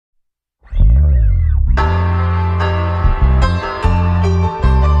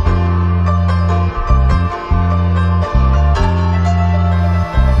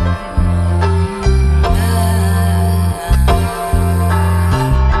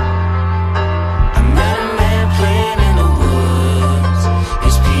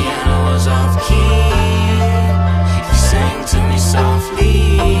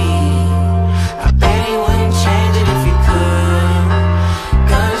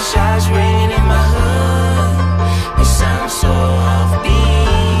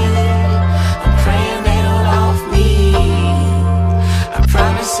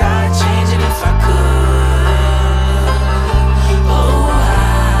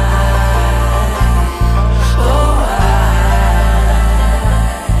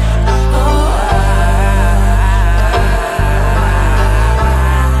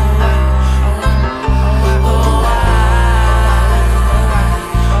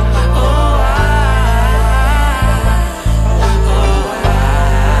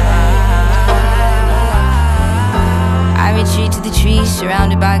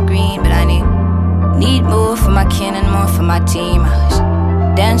surrounded by green, but I need more for my kin and more for my team. I was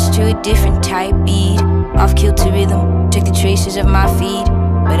dance to a different type beat, off-kilter rhythm, took the traces of my feet,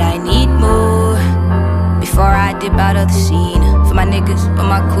 but I need more before I dip out of the scene. For my niggas, for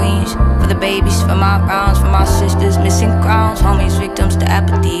my queens, for the babies, for my rounds, for my sisters missing crowns, homies victims to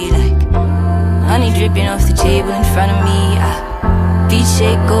apathy, like honey dripping off the table in front of me. Feet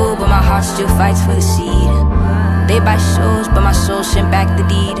say go, but my heart still fights for the seed. They buy souls, but my soul sent back the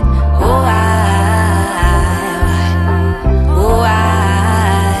deed. Oh, why?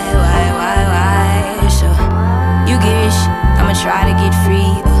 So you get rich, I'ma try to get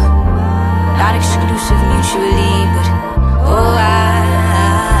free. Not exclusive mutually, but oh, I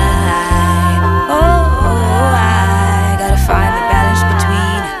gotta find the balance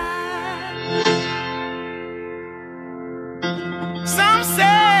between. Some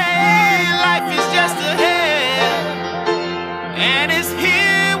say life is just a hell, and it's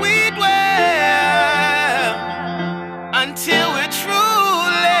here we dwell until we're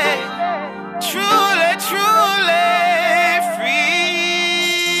truly, truly, truly free.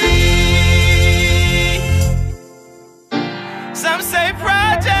 Some say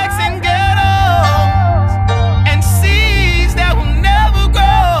projects and ghettos and seeds that will never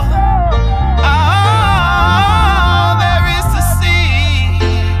grow all there is to see.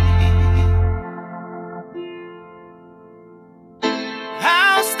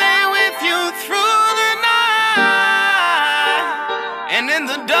 I'll stay with you through the night, and in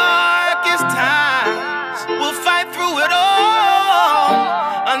the darkest times we'll fight through it all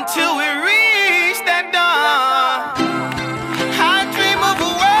until we reach that dawn. I dream of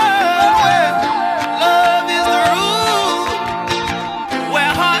a world where love is the rule,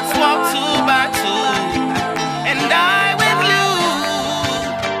 where hearts walk two by two and die with you.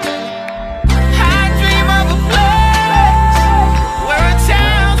 I dream of a place where a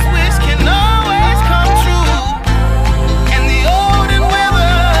child's wish can always come true, and the old and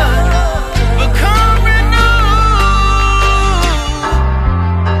withered become renewed.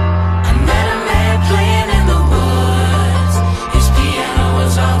 I met a man playing in the woods. His piano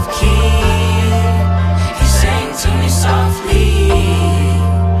was off key. He sang to me softly.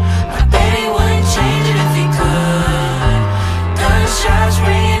 I bet he wouldn't change it if he could. Gunshots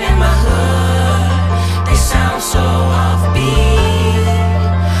ringing in my hood, they sound so offbeat.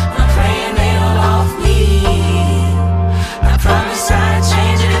 I'm praying they don't off me. I promise I'd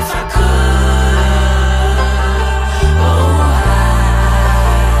change it if I could. Oh,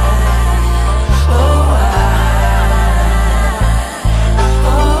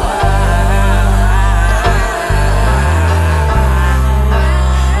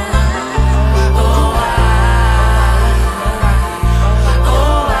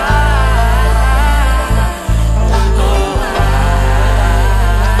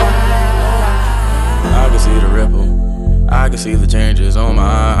 I can see the ripple, I can see the changes on my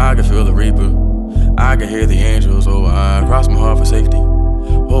eye, I can feel the reaper, I can hear the angels, oh I cross my heart for safety,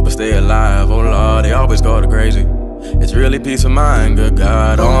 hope I stay alive, oh Lord, they always call it crazy. It's really peace of mind, good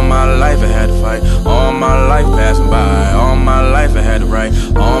God. All my life I had to fight, all my life passing by, all my life I had to write,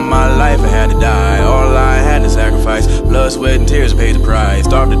 all my life I had to die, all I had to sacrifice, blood, sweat, and tears paid the price.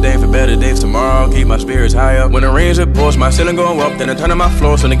 Starve today for better days tomorrow, keep my spirits high up. When the rains it pours, my ceiling go up, then I turn on my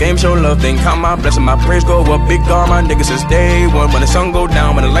floor, so the game show love, then count my blessing, my praise go up. Big dog, my niggas since day one. When the sun go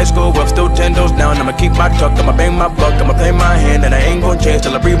down, when the lights go up, still 10 toes down. I'ma keep my tuck, I'ma bang my buck, I'ma play my hand, and I ain't gon' change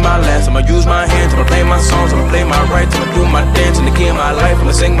till I breathe my last. I'ma use my hands, I'ma play my songs, I'ma play my rights, I'ma do my dance in the key of my life.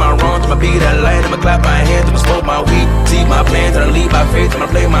 I'ma sing my wrongs, I'ma be that light, I'ma clap my hands, I'ma smoke my weed, see my plans, and I lead by faith, I'ma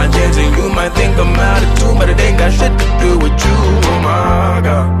play my jams. And you might think I'm out of tune, but it ain't got shit to do with you, oh my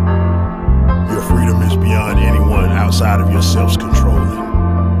God. Your freedom is beyond anyone outside of yourself's controlling.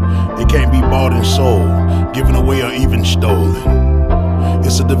 It can't be bought and sold, given away or even stolen.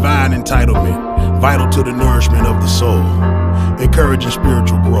 It's a divine entitlement, vital to the nourishment of the soul, encouraging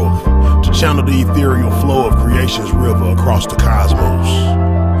spiritual growth, to channel the ethereal flow of creation's river across the cosmos.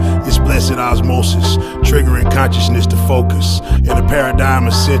 It's blessed osmosis, triggering consciousness to focus in a paradigm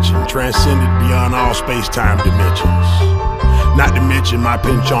ascension, transcended beyond all space-time dimensions. Not to mention my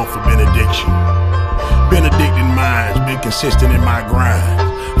penchant for benediction. Benedicting minds, been consistent in my grind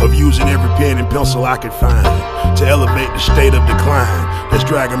of using every pen and pencil I could find to elevate the state of decline that's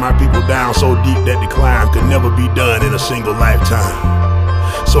dragging my people down so deep that decline could never be done in a single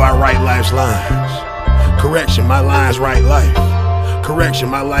lifetime. So I write life's lines. Correction, my lines write life. Correction,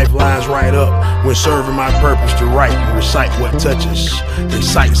 my lifelines right up when serving my purpose to write and recite what touches,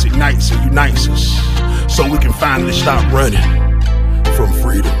 excites, ignites, and unites us, so we can finally stop running from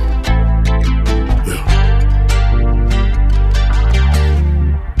freedom. Yeah.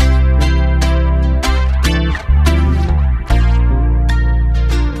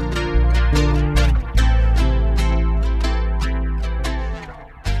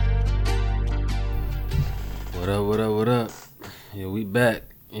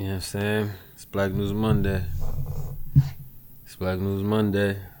 what I'm saying? It's Black News Monday. It's Black News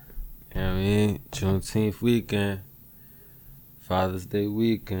Monday. You know what I mean? Juneteenth weekend. Father's Day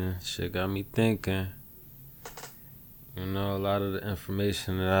weekend. Shit got me thinking. You know, a lot of the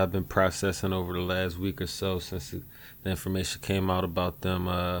information that I've been processing over the last week or so since the information came out about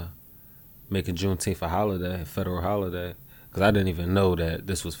them making Juneteenth a holiday, a federal holiday. Because I didn't even know that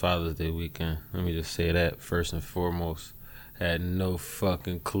this was Father's Day weekend. Let me just say that first and foremost. Had no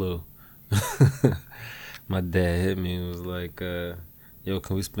fucking clue. My dad hit me and was like, yo,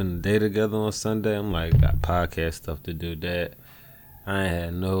 can we spend the day together on Sunday? I'm like, got podcast stuff to do, Dad. I ain't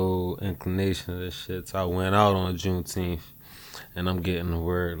had no inclination of this shit. So I went out on Juneteenth and I'm getting the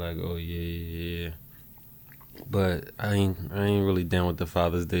word like, oh yeah. But I ain't really down with the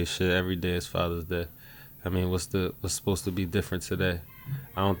Father's Day shit. Every day is Father's Day. I mean, what's supposed to be different today?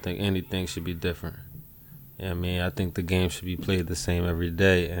 I don't think anything should be different. Yeah, I mean, I think the game should be played the same every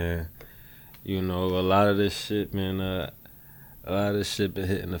day. And, you know, a lot of this shit, man, a lot of this shit been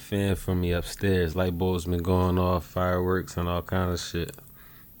hitting the fan for me upstairs. Light bulbs been going off, fireworks and all kind of shit.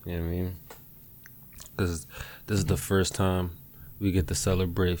 You know what I mean? Because this is the first time we get to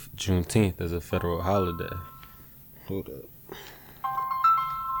celebrate Juneteenth as a federal holiday. Hold up.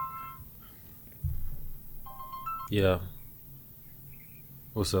 Yeah.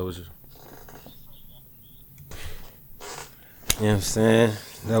 What's up with you? You know what I'm saying?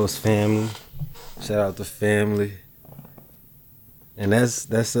 That was family. Shout out to family. And that's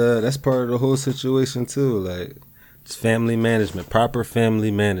part of the whole situation too. Like, it's family management, proper family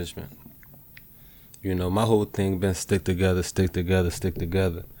management. You know, my whole thing been stick together.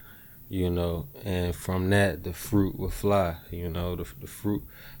 You know, and from that the fruit will fly. You know, the fruit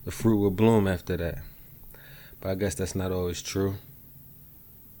will bloom after that. But I guess that's not always true.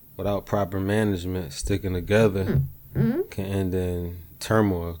 Without proper management, sticking together can end in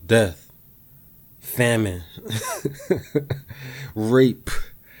turmoil, death, famine, rape.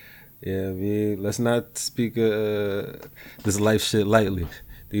 Yeah, I mean, let's not speak this life shit lightly.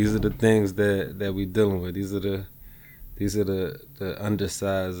 These are the things that we dealing with. These are the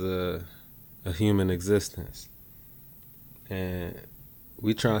undersides of human existence. And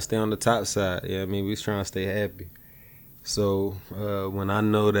we trying to stay on the top side. Yeah, I mean, we trying to stay happy. So when I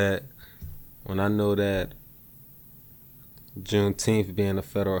know that Juneteenth being a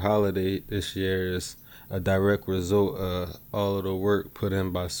federal holiday this year is a direct result of all of the work put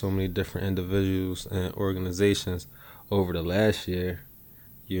in by so many different individuals and organizations over the last year,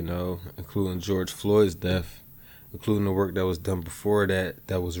 you know, including George Floyd's death, including the work that was done before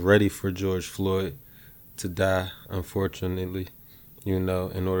that was ready for George Floyd to die, unfortunately, you know,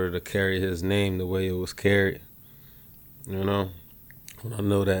 in order to carry his name the way it was carried. You know, when I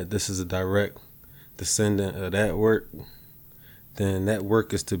know that this is a direct descendant of that work, then that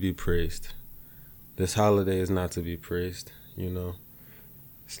work is to be praised. This holiday is not to be praised, you know.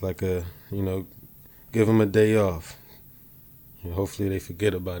 It's like give them a day off. And hopefully they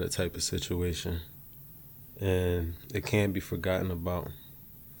forget about it type of situation. And it can't be forgotten about.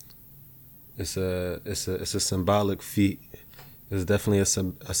 It's a symbolic feat. It's definitely a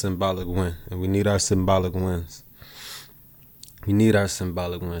symbolic win, and we need our symbolic wins. We need our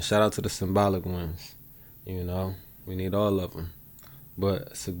symbolic wins. Shout out to the symbolic wins. You know, we need all of them.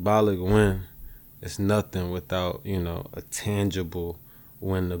 But a symbolic win is nothing without, you know, a tangible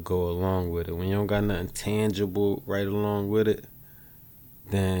win to go along with it. When you don't got nothing tangible right along with it,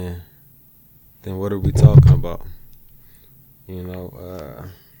 then what are we talking about? You know,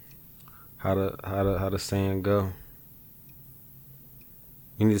 how the saying go?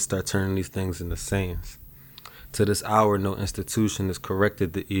 We need to start turning these things into sayings. To this hour, no institution has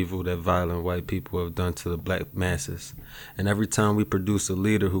corrected the evil that violent white people have done to the black masses. And every time we produce a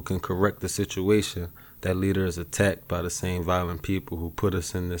leader who can correct the situation, that leader is attacked by the same violent people who put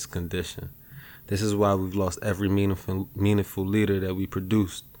us in this condition. This is why we've lost every meaningful leader that we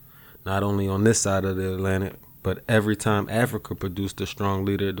produced, not only on this side of the Atlantic, but every time Africa produced a strong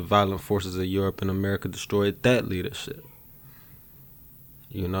leader, the violent forces of Europe and America destroyed that leadership.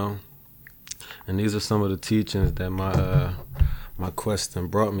 You know? And these are some of the teachings that my question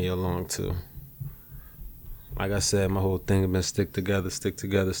brought me along to. Like I said, my whole thing has been stick together.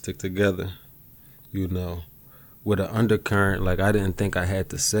 You know, with an undercurrent, like I didn't think I had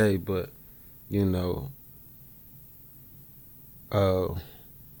to say, but you know,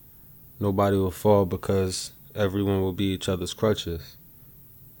 nobody will fall because everyone will be each other's crutches.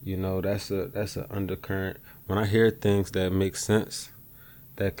 You know, that's an undercurrent. When I hear things that make sense,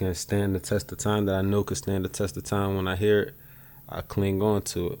 that can stand the test of time, that I know can stand the test of time, when I hear it, I cling on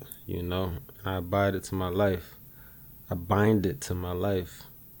to it, you know, and I bind it to my life.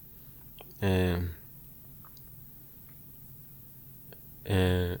 And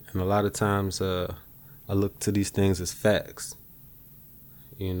a lot of times I look to these things as facts,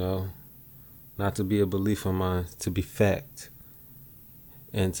 you know, not to be a belief of mine, to be fact.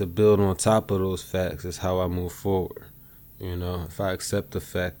 And to build on top of those facts is how I move forward. You know, if I accept the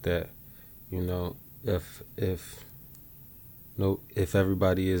fact that, you know, if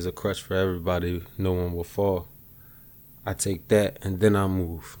everybody is a crutch for everybody, no one will fall. I take that and then I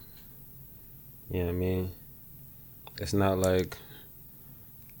move. You know what I mean? It's not like,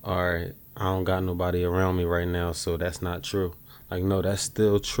 all right, I don't got nobody around me right now, so that's not true. Like, no, that's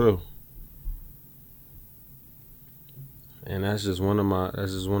still true. And that's just one of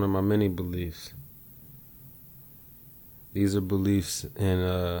my many beliefs. These are beliefs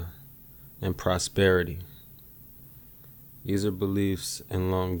in prosperity. These are beliefs in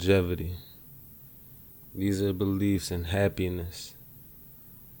longevity. These are beliefs in happiness.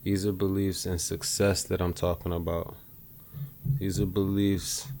 These are beliefs in success that I'm talking about. These are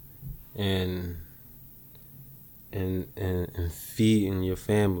beliefs in feeding your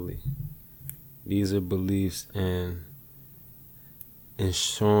family. These are beliefs in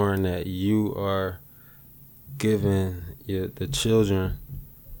ensuring that you are giving the children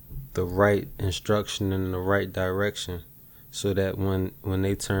the right instruction in the right direction, so that when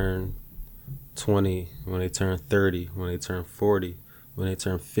they turn 20, when they turn 30, when they turn 40, when they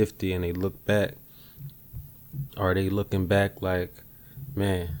turn 50 and they look back, are they looking back like,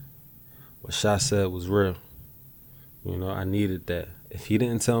 man, what Sha said was real? You know, I needed that. If he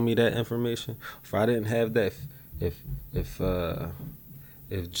didn't tell me that information, if I didn't have that, if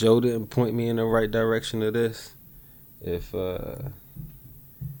Joe didn't point me in the right direction of this, if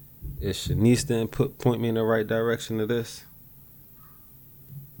Shanice didn't point me in the right direction of this,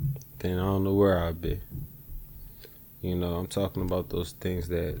 then I don't know where I'd be. You know, I'm talking about those things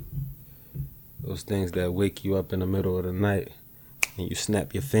that wake you up in the middle of the night and you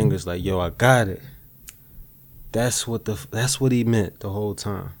snap your fingers like, yo, I got it. That's what he meant the whole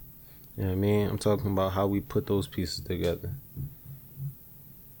time. You know what I mean? I'm talking about how we put those pieces together.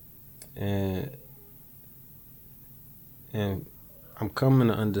 And I'm coming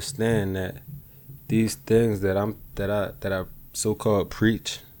to understand that these things that I so-called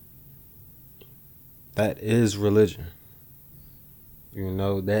preach, that is religion. You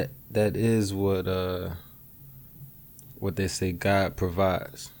know, that is what they say God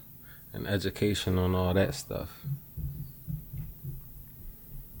provides, and education on all that stuff.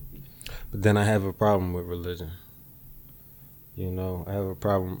 But then I have a problem with religion. You know, I have a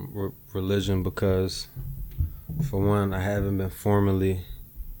problem with religion because, for one, I haven't been formally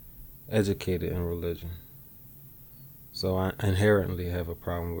educated in religion. So I inherently have a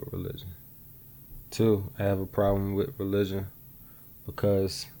problem with religion. Two, I have a problem with religion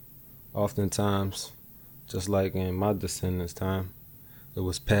because oftentimes, just like in my descendants' time, it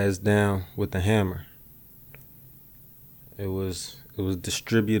was passed down with the hammer. It was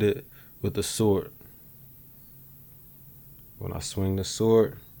distributed with the sword. When I swing the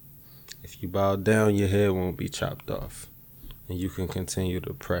sword, if you bow down, your head won't be chopped off, and you can continue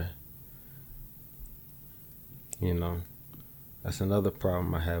to pray. You know, that's another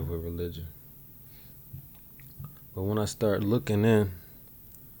problem I have with religion. But when I start looking in,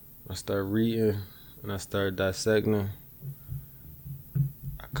 I start reading, and I start dissecting,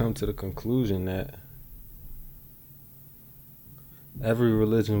 I come to the conclusion that every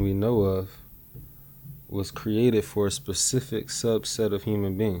religion we know of was created for a specific subset of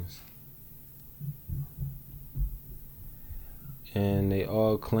human beings. And they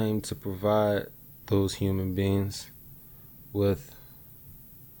all claim to provide those human beings with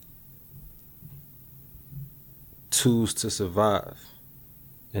tools to survive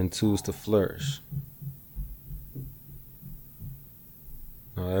and tools to flourish.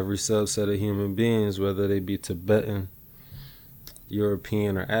 Now, every subset of human beings, whether they be Tibetan,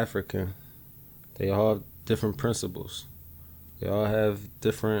 European, or African, they all have different principles. They all have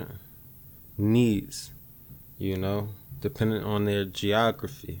different needs, you know, depending on their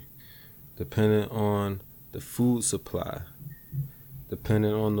geography, depending on the food supply,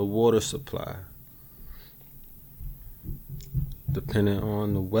 depending on the water supply, depending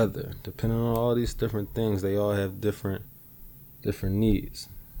on the weather, depending on all these different things. They all have different needs.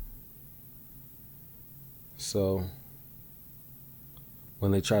 So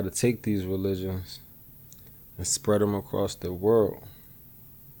when they try to take these religions and spread them across the world,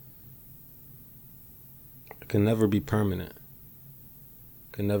 it can never be permanent.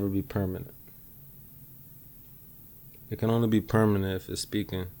 It can never be permanent. It can only be permanent if it's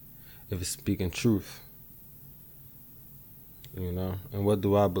speaking truth. You know, and what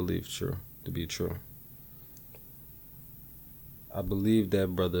do I believe true? to be true. I believe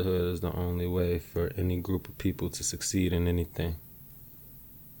that brotherhood is the only way for any group of people to succeed in anything.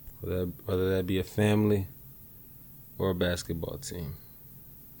 Whether that be a family or a basketball team,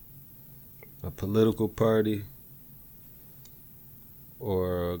 a political party,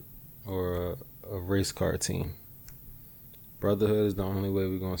 or a race car team. Brotherhood is the only way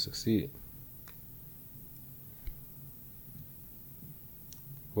we're going to succeed.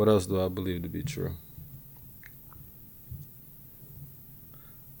 What else do I believe to be true?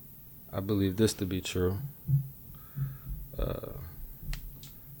 I believe this to be true.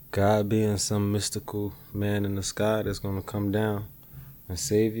 God being some mystical man in the sky that's going to come down and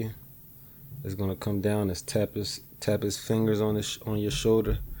save you, is going to come down and tap his fingers on your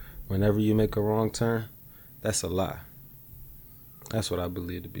shoulder whenever you make a wrong turn. That's a lie. That's what I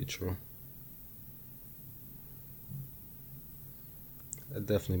believe to be true. I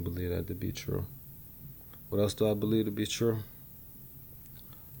definitely believe that to be true. What else do I believe to be true?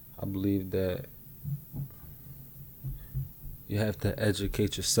 I believe that you have to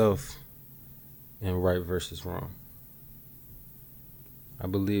educate yourself in right versus wrong. I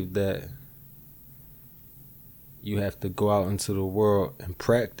believe that you have to go out into the world and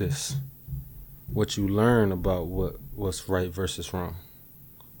practice what you learn about what's right versus wrong.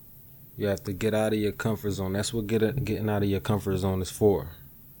 You have to get out of your comfort zone. That's what getting out of your comfort zone is for.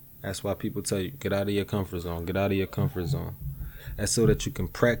 That's why people tell you, get out of your comfort zone, get out of your comfort zone. That's so that you can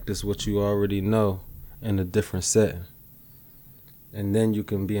practice what you already know in a different setting. And then you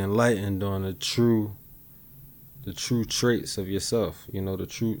can be enlightened on the true traits of yourself,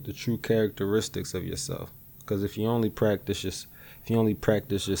 the true characteristics of yourself. Because if you only practice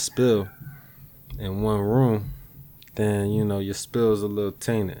your spill in one room, then your spill's a little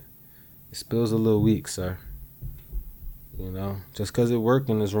tainted. Your spill's a little weak, sir. Just because it worked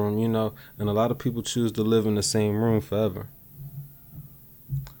in this room, and a lot of people choose to live in the same room forever.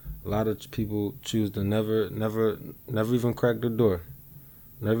 A lot of people choose to never even crack the door.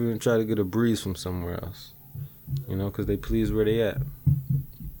 Never even try to get a breeze from somewhere else. Because they please where they at.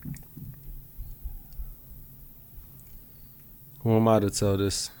 Who am I to tell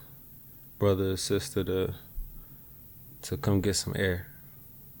this brother or sister to come get some air?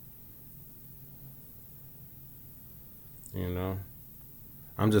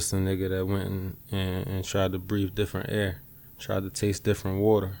 I'm just a nigga that went and tried to breathe different air. Tried to taste different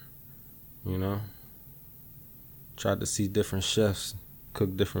water. Tried to see different chefs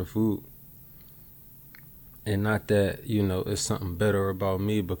cook different food. And not that, it's something better about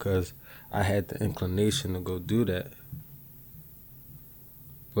me because I had the inclination to go do that.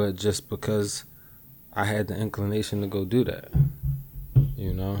 But just because I had the inclination to go do that.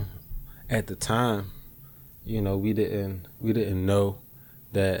 At the time, we didn't know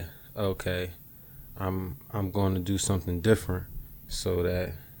that, okay, I'm going to do something different so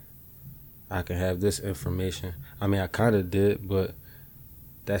that I can have this information. I mean, I kind of did, but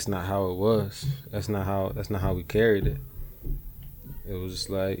that's not how it was. That's not how we carried it. It was just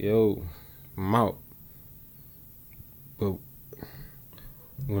like, yo, I'm out. But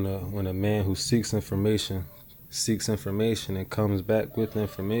when a man who seeks information and comes back with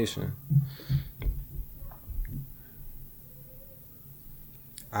information,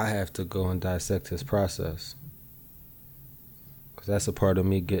 I have to go and dissect his process. Because that's a part of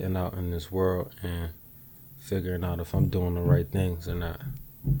me getting out in this world and figuring out if I'm doing the right things or not.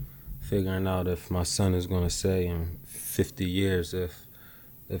 Figuring out if my son is going to say in 50 years if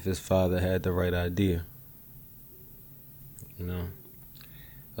his father had the right idea.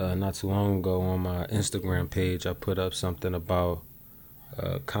 Not too long ago on my Instagram page, I put up something about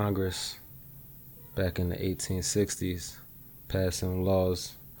Congress back in the 1860s passing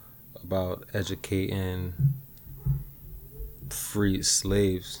laws about educating freed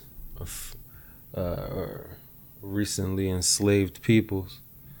slaves or recently enslaved peoples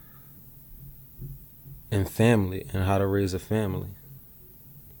and family and how to raise a family,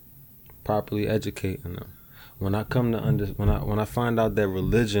 properly educating them. When I come to when I find out that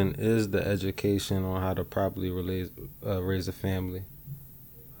religion is the education on how to properly raise a family,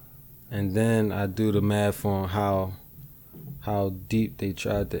 and then I do the math on how deep they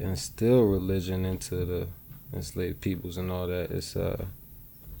tried to instill religion into the enslaved peoples and all that, it's a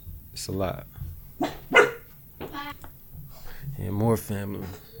lot. And more family,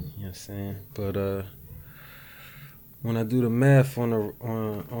 you know what I'm saying? But when I do the math on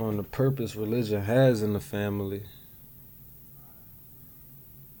the purpose religion has in the family,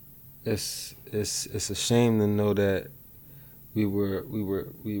 it's a shame to know that we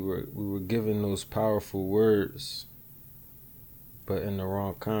were given those powerful words, but in the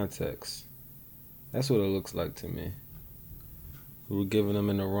wrong context. That's what it looks like to me. We were giving them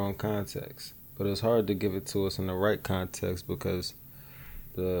in the wrong context. But it's hard to give it to us in the right context because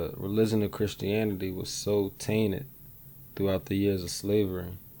the religion of Christianity was so tainted throughout the years of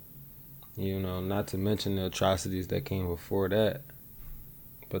slavery. You know, not to mention the atrocities that came before that.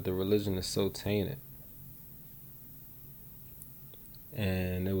 But the religion is so tainted.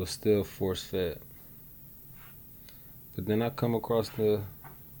 And it was still force-fed. But then I come across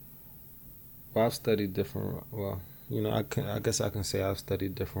I've studied different, I guess I can say I've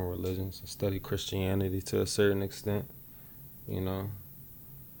studied different religions. I studied Christianity to a certain extent, you know.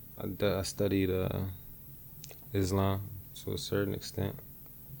 I studied Islam to a certain extent,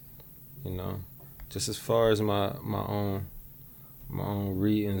 you know. Just as far as my own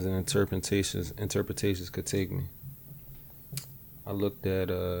readings and interpretations could take me. I looked at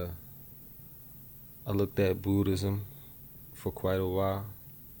Buddhism for quite a while.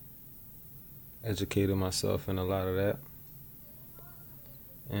 Educated myself in a lot of that.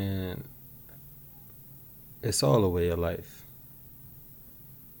 And it's all a way of life.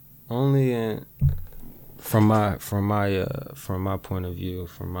 Only from my point of view,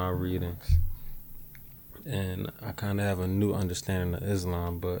 from my readings. And I kind of have a new understanding of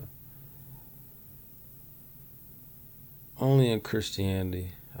Islam, but only in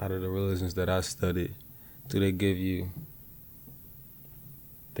Christianity, out of the religions that I studied, do they give you,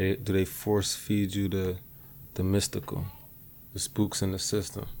 do they force feed you the mystical, the spooks in the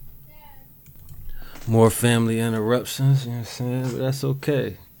system. More family interruptions, you know what I'm saying? But that's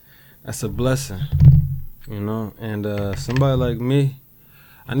okay. That's a blessing, you know? And somebody like me,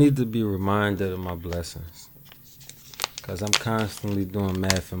 I need to be reminded of my blessings. Because I'm constantly doing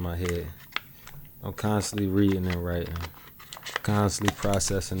math in my head. I'm constantly reading and writing. Constantly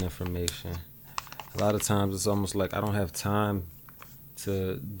processing information. A lot of times it's almost like I don't have time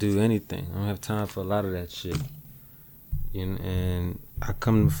to do anything. I don't have time for a lot of that shit. And I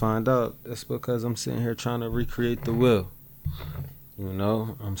come to find out that's because I'm sitting here trying to recreate the will. You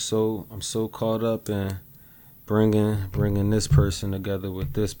know, I'm so caught up in bringing this person together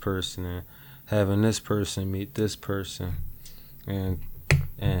with this person and having this person meet this person and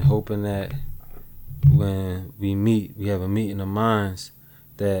hoping that when we meet, we have a meeting of minds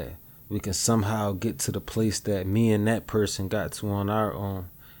that we can somehow get to the place that me and that person got to on our own,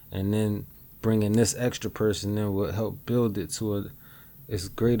 and then bringing this extra person in will help build it to it's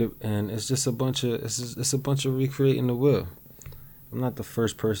greater, and it's just a bunch of recreating the will. I'm not the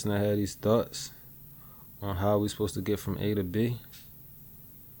first person that had these thoughts on how we're supposed to get from A to B.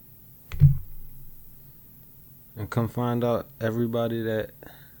 And come find out every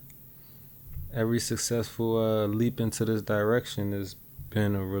successful leap into this direction has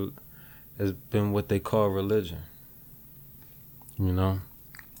been what they call religion. You know?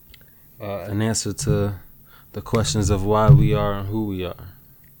 An answer to the questions of why we are and who we are.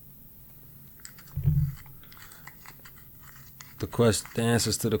 The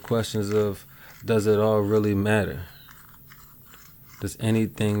answers to the questions of, does it all really matter? Does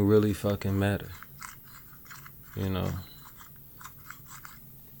anything really fucking matter? You know?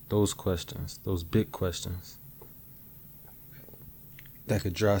 Those questions, those big questions that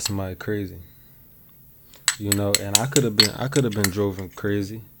could drive somebody crazy. You know, and I could have been driven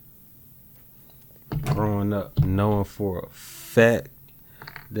crazy growing up, knowing for a fact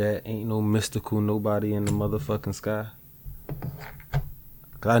that ain't no mystical nobody in the motherfucking sky.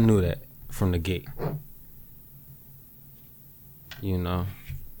 'Cause I knew that from the gate. You know,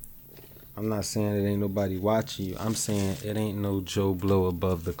 I'm not saying it ain't nobody watching you. I'm saying it ain't no Joe Blow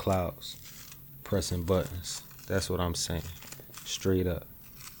above the clouds pressing buttons. That's what I'm saying. Straight up.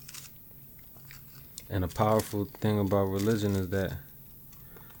 And a powerful thing about religion is that,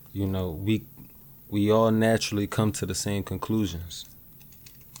 you know, we all naturally come to the same conclusions.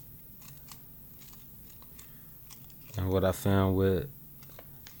 And what I found with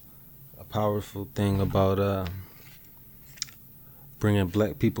a powerful thing about bringing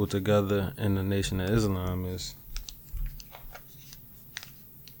black people together in the Nation of Islam is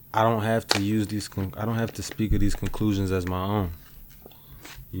I don't have to speak of these conclusions as my own.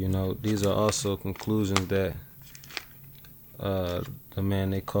 You know, these are also conclusions that the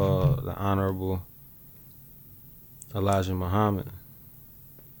man they call the Honorable Elijah Muhammad,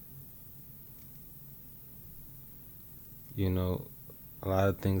 you know, a lot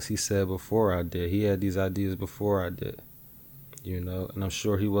of things he said before I did. He had these ideas before I did, you know, and I'm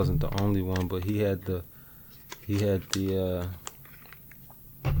sure he wasn't the only one, but he had the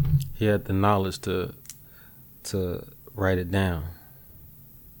knowledge to write it down.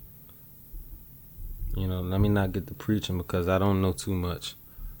 You know, let me not get to preaching because I don't know too much,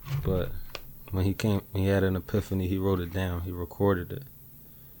 but when he had an epiphany, he wrote it down, he recorded it,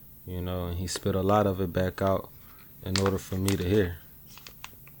 you know, and he spit a lot of it back out in order for me to hear.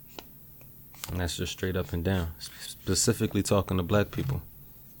 And that's just straight up and down, specifically talking to black people.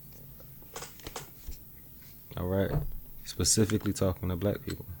 All right, specifically talking to black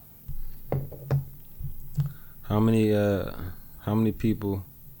people. How many people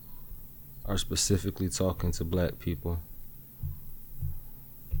are specifically talking to black people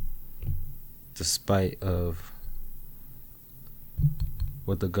despite of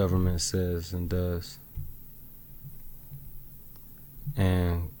what the government says and does,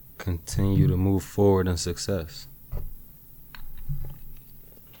 and continue to move forward in success?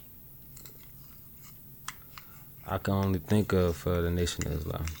 I can only think of the Nation of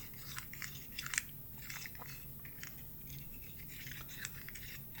Islam.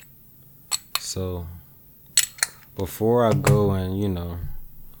 So before I go and, you know,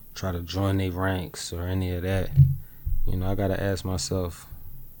 try to join their ranks or any of that, you know, I gotta ask myself,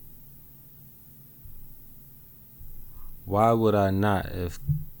 why would I not if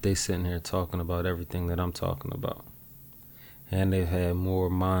they sitting here talking about everything that I'm talking about? And they've had more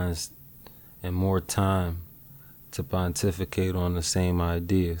minds and more time to pontificate on the same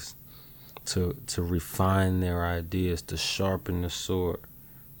ideas, to refine their ideas, to sharpen the sword,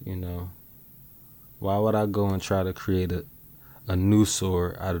 you know. Why would I go and try to create a new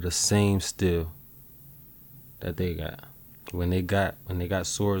sword out of the same steel that they got when they got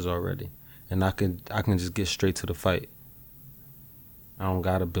swords already? And I can just get straight to the fight. I don't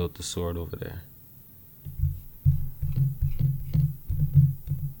gotta build the sword over there.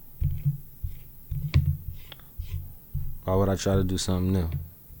 Why would I try to do something new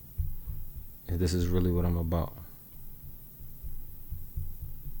if this is really what I'm about?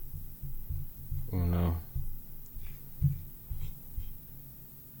 You know?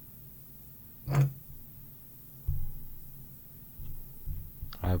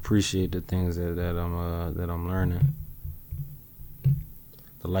 I appreciate the things that I'm learning.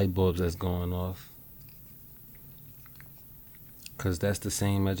 The light bulbs that's going off. 'Cause that's the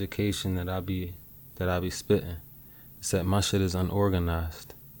same education that I be spitting. Except my shit is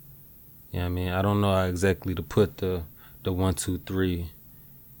unorganized. You know what I mean? I don't know how exactly to put the 1, 2, 3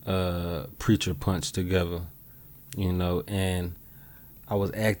 preacher punch together, you know, and I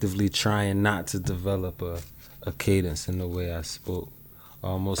was actively trying not to develop a cadence in the way I spoke,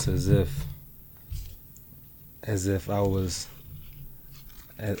 almost as if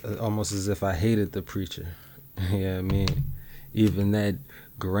I hated the preacher. You know what I mean? Even that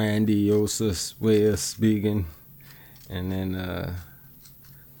grandiose way of speaking. And then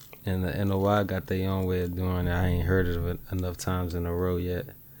and the NOI got their own way of doing it. I ain't heard of it enough times in a row yet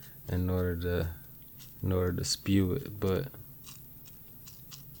in order to spew it. But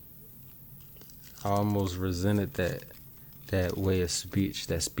I almost resented that way of speech,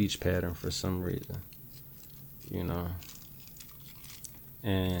 that speech pattern for some reason, you know.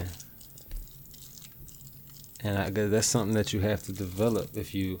 And I guess that's something that you have to develop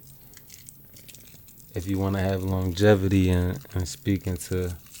if you want to have longevity in speaking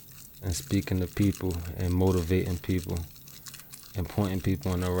to people and motivating people and pointing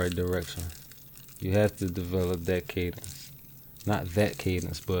people in the right direction. You have to develop that cadence. Not that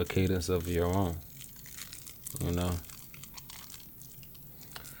cadence, but a cadence of your own. You know?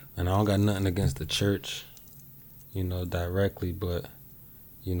 And I don't got nothing against the church, you know, directly, but,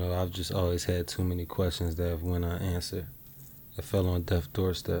 you know, I've just always had too many questions that have went unanswered. It fell on death's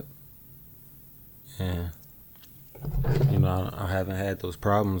doorstep. And, you know, I haven't had those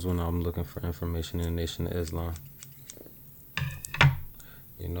problems when I'm looking for information in the Nation of Islam.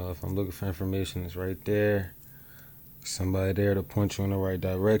 You know, if I'm looking for information, it's right there. Somebody there to point you in the right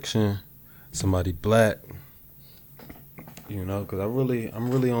direction. Somebody black. You know, because I'm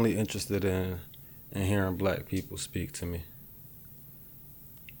really only interested in hearing black people speak to me.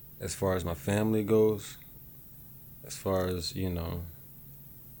 As far as my family goes, as far as, you know,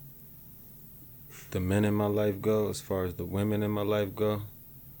 the men in my life go, as far as the women in my life go,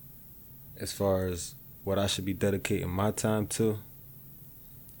 as far as what I should be dedicating my time to,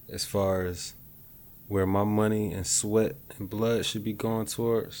 as far as where my money and sweat and blood should be going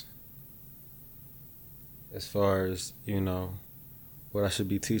towards, as far as, you know, what I should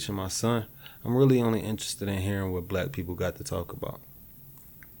be teaching my son, I'm really only interested in hearing what black people got to talk about.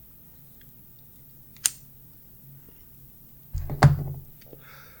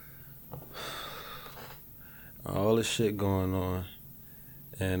 All this shit going on,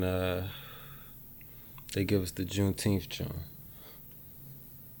 and they give us the Juneteenth June.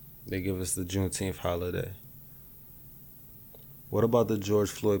 They give us the Juneteenth holiday. What about the George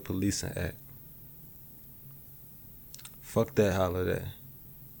Floyd Policing Act? Fuck that holiday.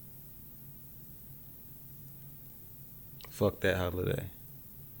 Fuck that holiday.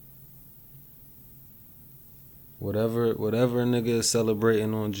 Whatever a nigga is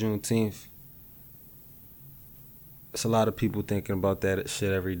celebrating on Juneteenth, it's a lot of people thinking about that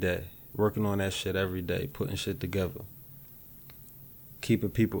shit every day. Working on that shit every day, putting shit together.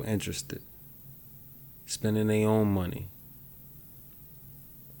 Keeping people interested. Spending their own money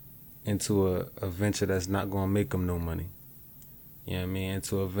into a venture that's not gonna make them no money. You know what I mean?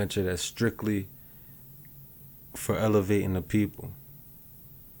 Into a venture that's strictly for elevating the people.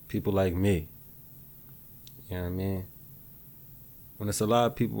 People like me. You know what I mean? When there's a lot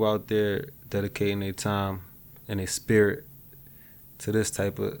of people out there dedicating their time and their spirit to this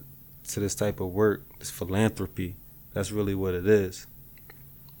type of work, this philanthropy, that's really what it is.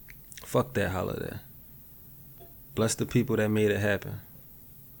 Fuck that holiday. Bless the people that made it happen.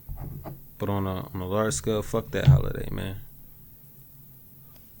 But on a large scale, fuck that holiday, man.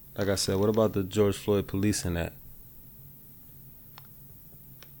 Like I said, what about the George Floyd policing that?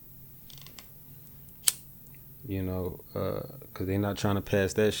 You know, because they not trying to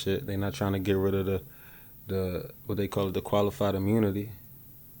pass that shit. They not trying to get rid of the what they call it, the qualified immunity.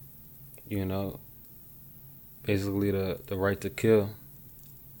 You know, basically the right to kill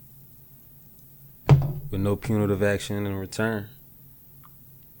with no punitive action in return.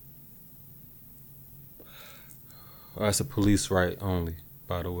 Well, that's a police right only,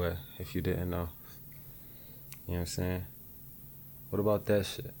 by the way, if you didn't know. You know what I'm saying? What about that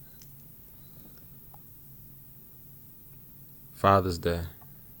shit? Father's Day.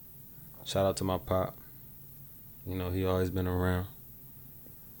 Shout out to my pop. You know, he always been around.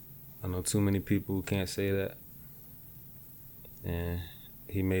 I know too many people who can't say that. And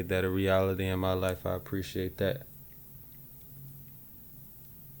he made that a reality in my life. I appreciate that.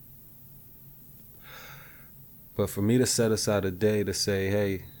 But for me to set aside a day to say,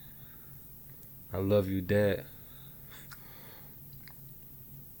 hey, I love you, Dad.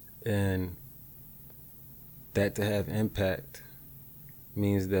 And that to have impact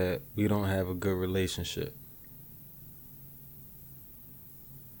means that we don't have a good relationship.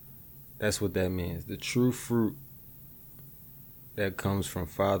 That's what that means. The true fruit that comes from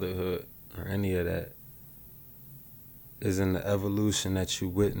fatherhood or any of that is in the evolution that you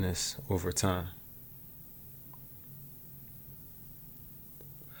witness over time.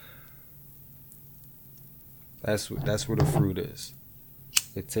 That's where the fruit is.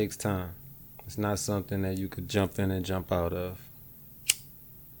 It takes time. It's not something that you could jump in and jump out of.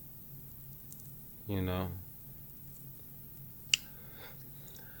 You know?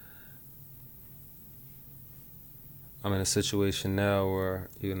 I'm in a situation now where,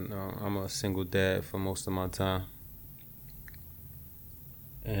 you know, I'm a single dad for most of my time.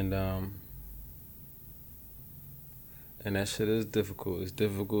 And that shit is difficult. It's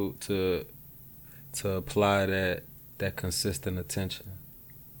difficult to apply that consistent attention.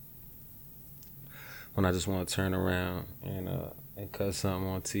 When I just want to turn around and cut something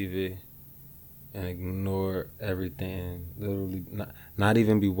on TV and ignore everything, literally not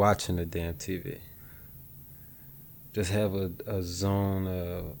even be watching the damn TV. Just have a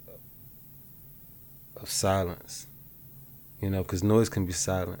zone of silence, you know, because noise can be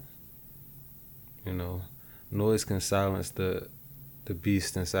silent. You know, noise can silence the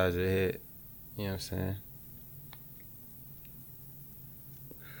beast inside your head. You know what I'm saying?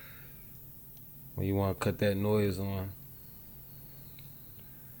 When you want to cut that noise on,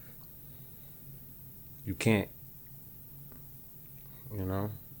 you can't. You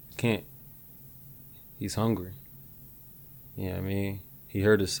know? You can't. He's hungry. You know what I mean? He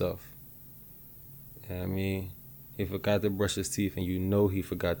hurt himself. You know what I mean? He forgot to brush his teeth, and you know he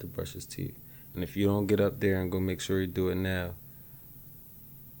forgot to brush his teeth. And if you don't get up there and go make sure you do it now,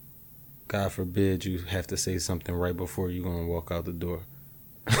 God forbid you have to say something right before you're going to walk out the door.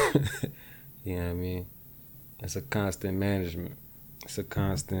 You know what I mean? It's a constant management. It's a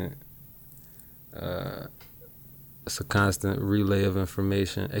constant relay of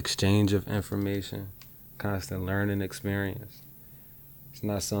information, exchange of information, constant learning experience. It's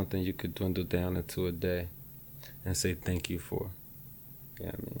not something you could dwindle down into a day and say thank you for. You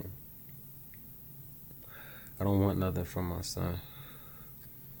know what I mean? I don't want nothing from my son.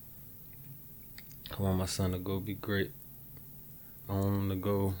 I want my son to go be great. I want him to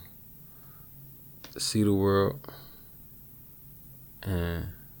go see the world and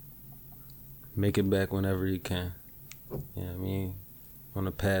make it back whenever he can. You know what I mean? On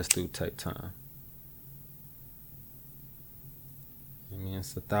a pass-through type time. I mean,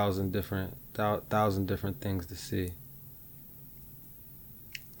 it's 1,000 different things to see.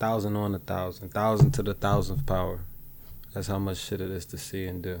 1,000 on 1,000, 1,000 to the 1,000th power. That's how much shit it is to see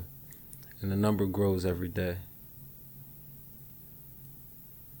and do. And the number grows every day.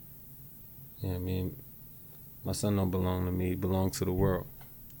 Yeah, I mean, my son don't belong to me, he belongs to the world.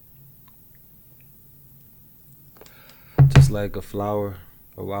 Just like a flower,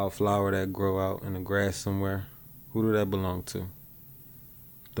 a wild flower that grow out in the grass somewhere, who do that belong to?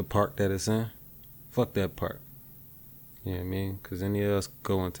 The park that it's in? Fuck that park. You know what I mean? Because any of us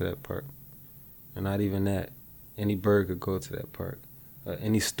go into that park. And not even that. Any bird could go to that park.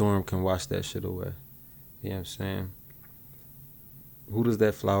 Any storm can wash that shit away. You know what I'm saying? Who does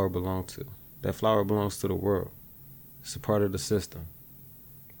that flower belong to? That flower belongs to the world. It's a part of the system.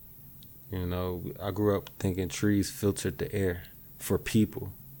 You know, I grew up thinking trees filtered the air for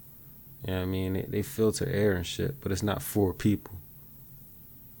people. You know what I mean? They filter air and shit, but it's not for people.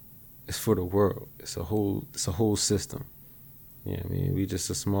 It's for the world. It's a whole system. You know what I mean? We just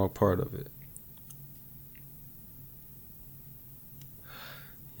a small part of it.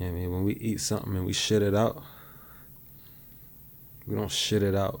 You know what I mean? When we eat something and we shit it out, we don't shit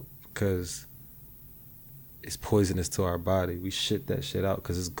it out because it's poisonous to our body. We shit that shit out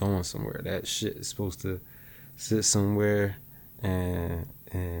because it's going somewhere. That shit is supposed to sit somewhere and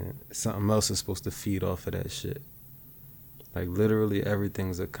something else is supposed to feed off of that shit. Like literally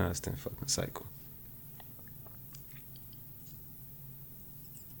everything's a constant fucking cycle.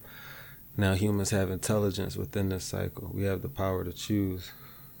 Now humans have intelligence within this cycle. We have the power to choose,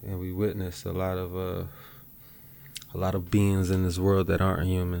 and we witness a lot of beings in this world that aren't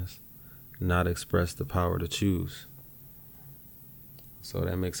humans not express the power to choose. So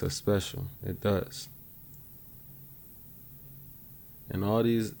that makes us special. It does. And all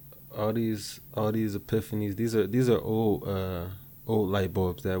these epiphanies, these are old light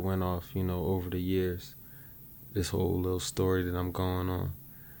bulbs that went off, you know, over the years. This whole little story that I'm going on.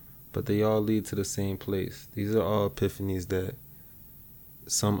 But they all lead to the same place. These are all epiphanies that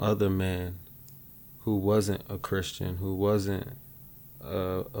some other man who wasn't a Christian, who wasn't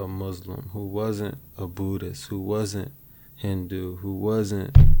a Muslim, who wasn't a Buddhist, who wasn't Hindu, who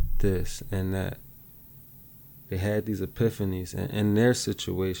wasn't this and that. They had these epiphanies, and in their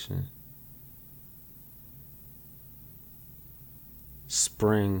situation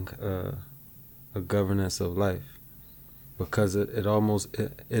sprang a governance of life, because it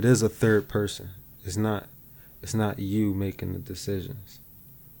is a third person. It's not you making the decisions.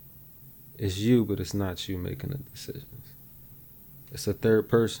 It's you, but it's not you making the decisions. It's a third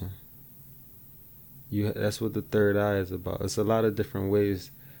person. That's what the third eye is about. It's a lot of different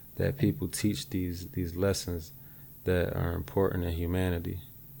ways that people teach these lessons that are important in humanity.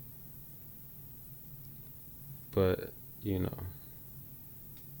 But, you know,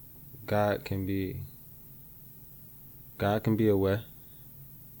 God can be a way.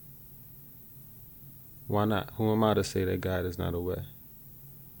 Why not? Who am I to say that God is not a way?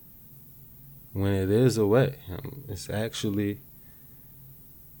 When it is a way, it's actually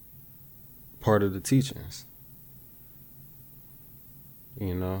part of the teachings.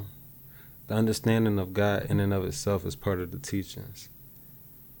 You know, the understanding of God in and of itself is part of the teachings.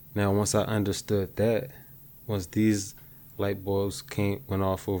 Now, once I understood that, once these light bulbs went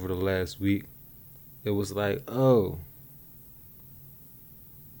off over the last week, it was like, oh,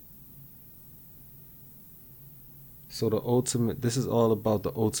 so this is all about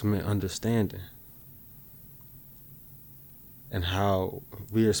the ultimate understanding and how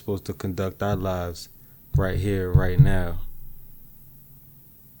we are supposed to conduct our lives right here, right now,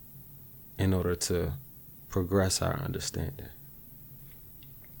 in order to progress our understanding.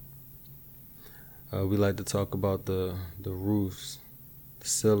 We like to talk about the roofs, the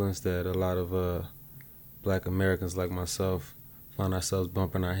ceilings that a lot of Black Americans like myself find ourselves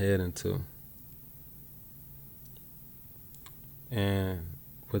bumping our head into. And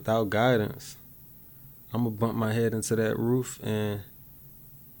without guidance, I'm gonna bump my head into that roof and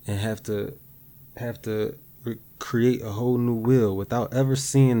have to create a whole new wheel without ever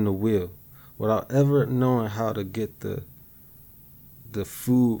seeing the wheel, without ever knowing how to get the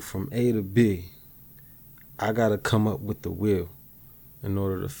food from A to B. I gotta come up with the wheel in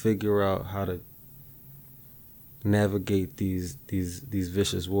order to figure out how to navigate these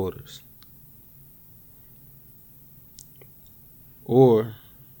vicious waters. Or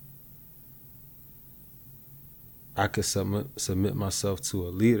I could submit myself to a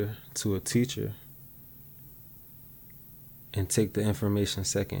leader, to a teacher, and take the information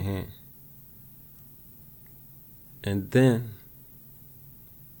secondhand. And then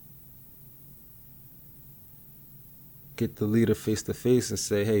get the leader face to face and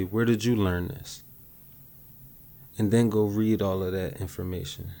say, hey, where did you learn this? And then go read all of that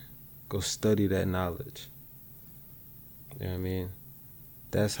information. Go study that knowledge. You know what I mean?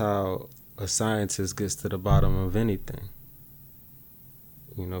 That's how a scientist gets to the bottom of anything.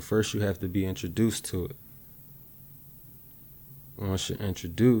 You know, first you have to be introduced to it. Once you're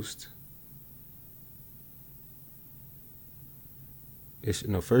introduced,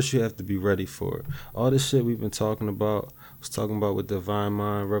 first you have to be ready for it. All this shit we've been talking about, was talking about with Divine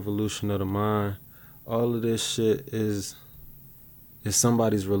Mind, Revolution of the Mind, all of this shit is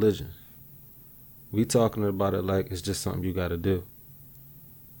somebody's religion. We talking about it like it's just something you gotta do.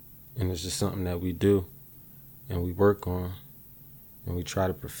 And it's just something that we do and we work on and we try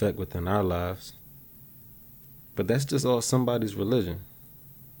to perfect within our lives. But that's just all somebody's religion.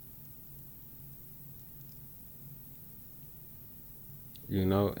 You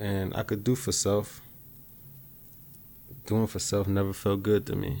know, and I could do for self. Doing for self never felt good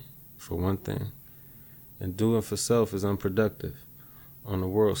to me, for one thing. And doing for self is unproductive on the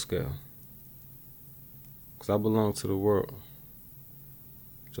world scale. Because I belong to the world.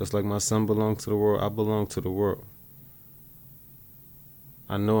 Just like my son belongs to the world, I belong to the world.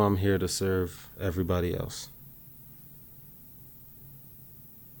 I know I'm here to serve everybody else.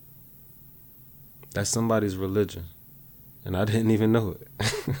 That's somebody's religion. And I didn't even know it.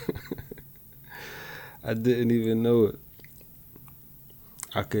 I didn't even know it.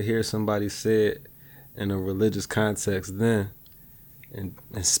 I could hear somebody say it in a religious context then and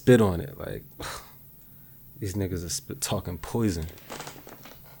spit on it. Like, these niggas are talking poison.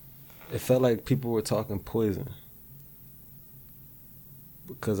 It felt like people were talking poison.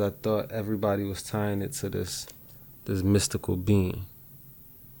 Because I thought everybody was tying it to this mystical being.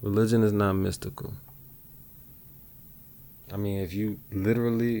 Religion is not mystical. I mean, if you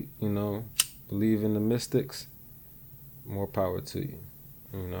literally, you know, believe in the mystics, more power to you,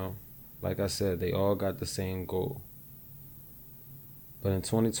 you know. Like I said, they all got the same goal. But in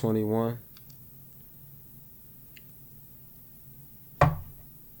 2021,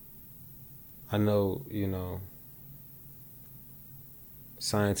 I know, you know,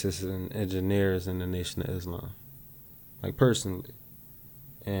 scientists and engineers in the Nation of Islam, like personally,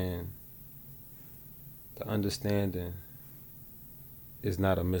 and the understanding is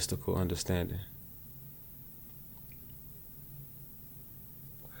not a mystical understanding.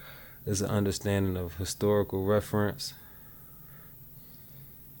 It's an understanding of historical reference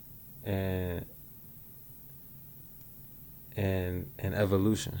and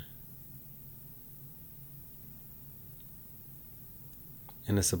evolution.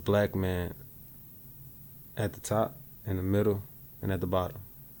 And it's a black man at the top, in the middle, and at the bottom.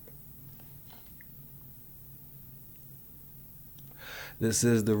 This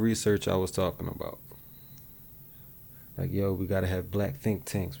is the research I was talking about. Like, yo, we gotta have black think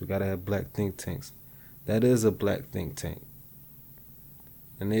tanks. We gotta have black think tanks. That is a black think tank.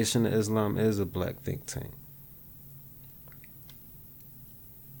 The Nation of Islam is a black think tank.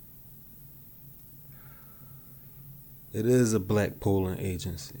 It is a black polling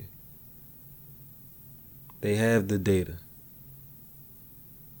agency. They have the data.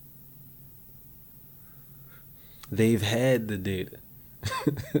 They've had the data.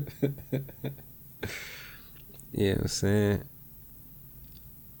 You know what I'm saying?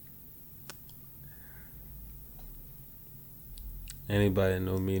 Anybody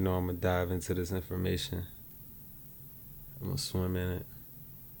know me know I'm going to dive into this information. I'm going to swim in it,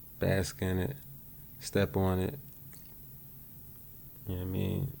 bask in it, step on it. You know what I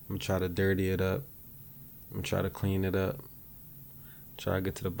mean? I'm going to try to dirty it up. I'm going to try to clean it up. Try to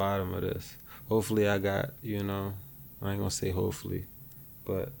get to the bottom of this. Hopefully I got, you know, I ain't going to say hopefully,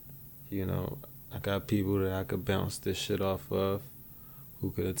 but, you know, I got people that I could bounce this shit off of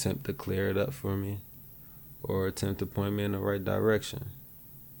who could attempt to clear it up for me or attempt to point me in the right direction.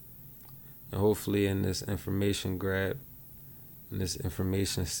 And hopefully in this information grab, in this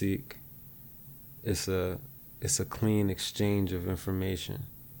information seek, it's a clean exchange of information,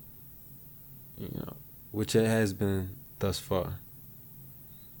 you know, which it has been thus far.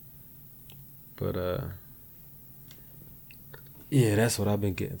 But, yeah, that's what I've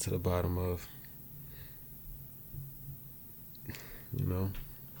been getting to the bottom of. You know,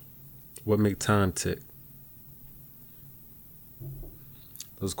 what make time tick?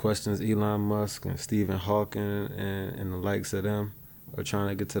 Those questions Elon Musk and Stephen Hawking and the likes of them are trying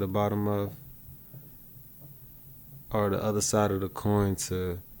to get to the bottom of are the other side of the coin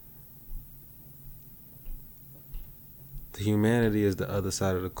to the humanity is the other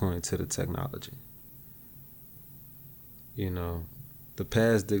side of the coin to the technology. You know, the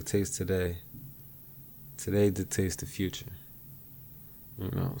past dictates today. Today dictates the future. You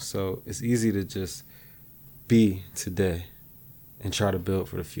know, so it's easy to just be today and try to build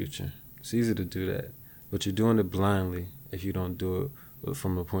for the future. It's easy to do that, but you're doing it blindly if you don't do it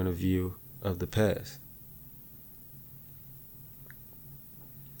from a point of view of the past.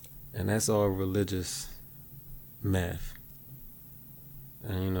 And that's all religious math.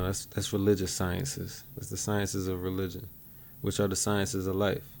 And you know, that's religious sciences. That's the sciences of religion, which are the sciences of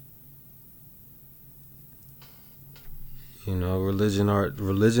life. You know,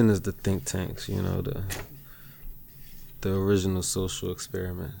 religion is the think tanks, you know, the original social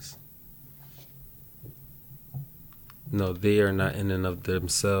experiments. No, they are not in and of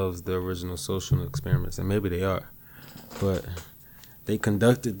themselves the original social experiments, and maybe they are, but they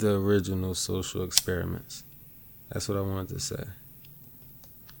conducted the original social experiments. That's what I wanted to say.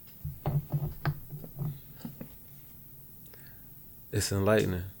 It's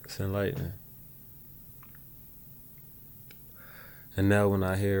enlightening. It's enlightening. And now when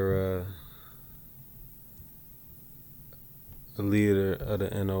I hear a leader of the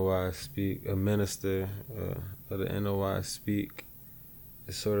NOI speak, a minister of the NOI speak,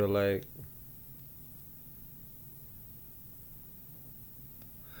 it's sort of like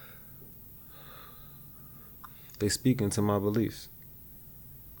they speak into my beliefs.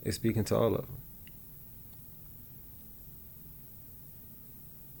 They speak into all of them.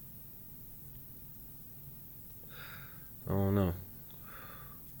 I don't know.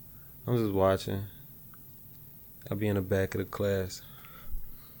 I'm just watching. I'll be in the back of the class.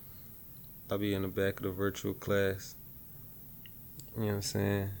 I'll be in the back of the virtual class. You know what I'm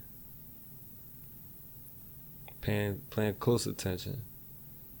saying? Paying close attention.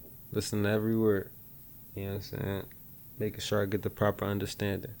 Listen to every word. You know what I'm saying? Making sure I get the proper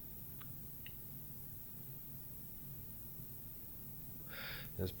understanding.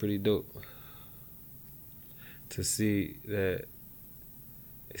 That's pretty dope. To see that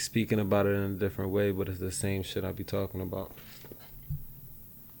speaking about it in a different way, but it's the same shit I be talking about.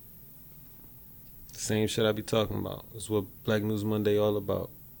 The same shit I be talking about. It's what Black News Monday all about.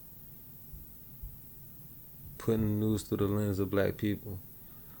 Putting news through the lens of black people.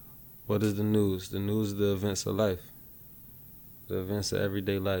 What is the news? The news is the events of life. The events of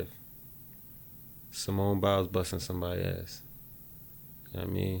everyday life. Simone Biles busting somebody's ass. You know what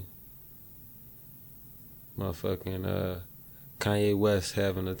I mean? Motherfucking Kanye West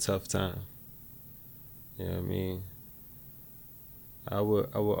having a tough time. You know what I mean? I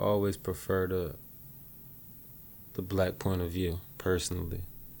would always prefer the black point of view, personally.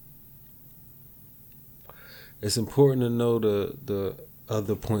 It's important to know the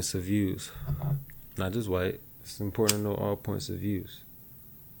other points of views. Not just white. It's important to know all points of views.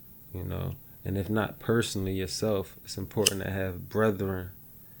 You know? And if not personally yourself, it's important to have brethren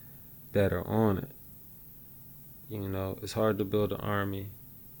that are on it. You know, it's hard to build an army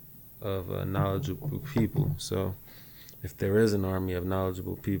of knowledgeable people. So if there is an army of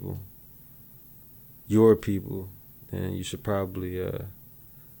knowledgeable people, your people, then you should probably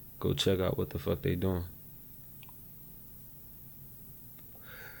go check out what the fuck they doing.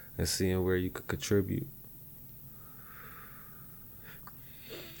 And seeing where you could contribute.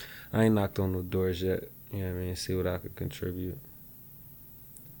 I ain't knocked on no doors yet. You know what I mean? See what I could contribute.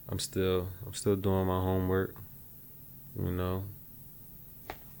 I'm still doing my homework. You know,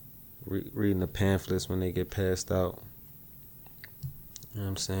 reading the pamphlets when they get passed out. You know what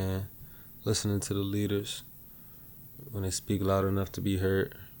I'm saying? Listening to the leaders when they speak loud enough to be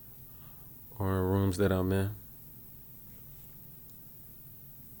heard, or in rooms that I'm in.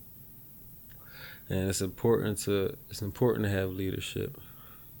 And it's important to have leadership.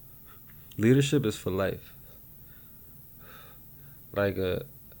 Leadership is for life. Like a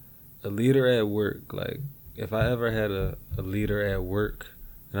leader at work, like if I ever had a leader at work,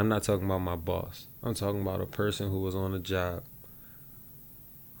 and I'm not talking about my boss, I'm talking about a person who was on a job,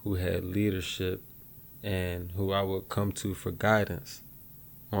 who had leadership, and who I would come to for guidance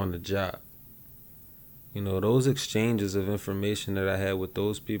on the job. You know, those exchanges of information that I had with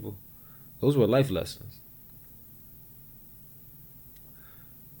those people, those were life lessons.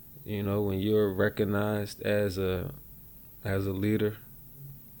 You know, when you're recognized as a leader,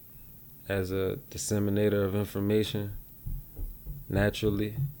 as a disseminator of information,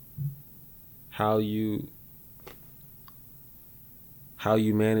 naturally, how you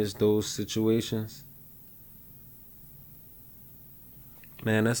manage those situations,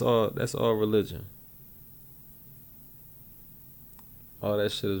 man, that's all religion. All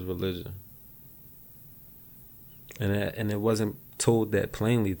that shit is religion. And it wasn't told that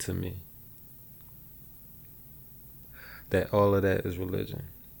plainly to me, that all of that is religion.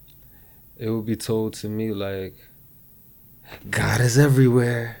 It would be told to me like, God is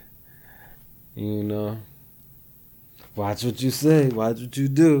everywhere. You know, watch what you say, watch what you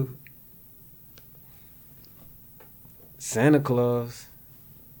do. Santa Claus.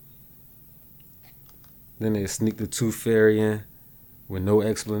 Then they sneak the Tooth Fairy in with no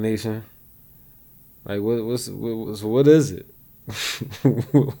explanation. Like, what is it?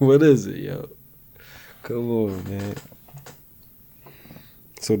 What is it, yo? Come on, man.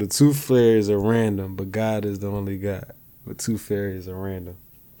 So the Tooth Fairies are random, but God is the only God. The Tooth Fairies are random.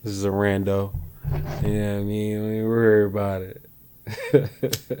 This is a rando. You know what I mean? Don't even worry about it.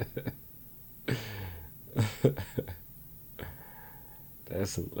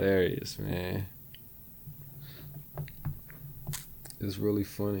 That's hilarious, man. It's really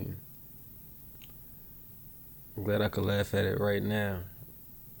funny. I'm glad I could laugh at it right now.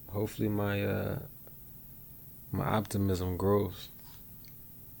 Hopefully my optimism grows.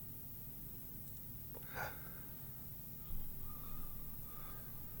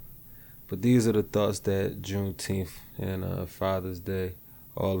 But these are the thoughts that Juneteenth and Father's Day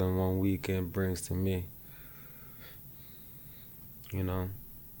all in one weekend brings to me. You know?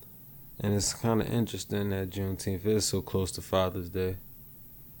 And it's kind of interesting that Juneteenth is so close to Father's Day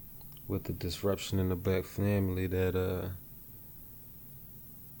with the disruption in the black family that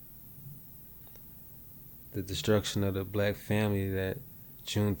the destruction of the black family that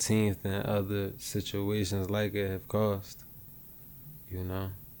Juneteenth and other situations like it have caused. You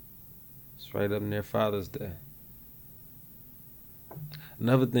know? It's right up near Father's Day.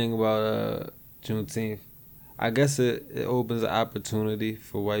 Another thing about Juneteenth, I guess it opens an opportunity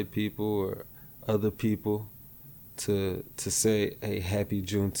for white people or other people to say, hey, happy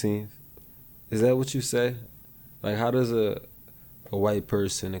Juneteenth. Is that what you say? Like, how does a white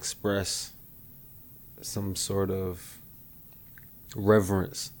person express some sort of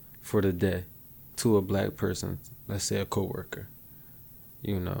reverence for the day to a black person, let's say a coworker,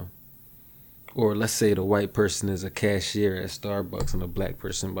 you know? Or let's say the white person is a cashier at Starbucks and a black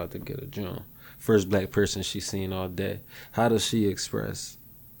person about to get a joint. First black person she's seen all day. How does she express?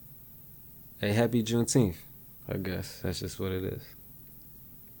 Hey, happy Juneteenth. I guess that's just what it is.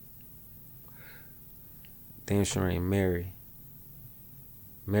 Damn sure ain't Mary.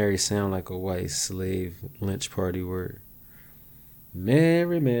 Mary sound like a white slave lynch party word.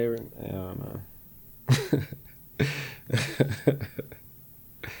 Mary. I don't know.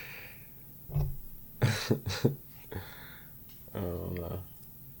 I don't know.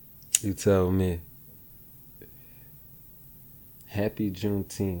 You tell me. Happy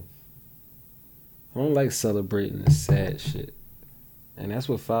Juneteenth. I don't like celebrating the sad shit. And that's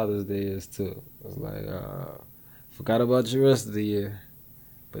what Father's Day is too. It's like, forgot about you the rest of the year.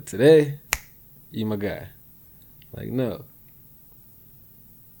 But today, you my guy. Like, no.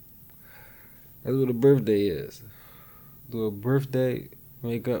 That's what a birthday is. Do a birthday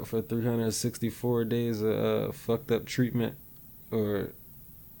make up for 364 days of fucked up treatment or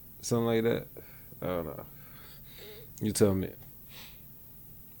something like that? I don't know. You tell me.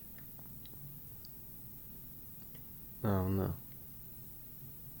 I don't know.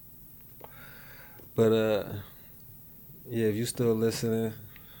 But yeah, if you still listening,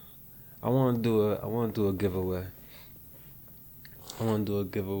 I want to do a giveaway. I want to do a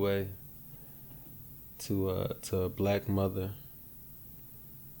giveaway to a black mother.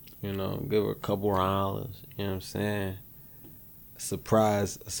 You know, give her a couple dollars. You know what I'm saying? A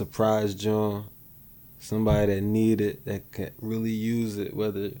surprise joint. Somebody that need it, that can really use it.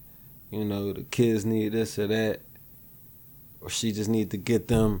 Whether, you know, the kids need this or that, or she just need to get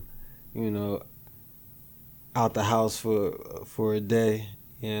them, you know, out the house for a day.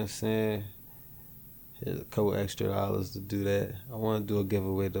 You know what I'm saying? Here's a couple extra dollars to do that. I want to do a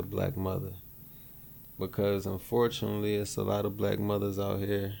giveaway to a black mother. Because unfortunately, it's a lot of black mothers out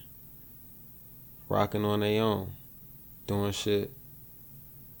here rocking on their own, doing shit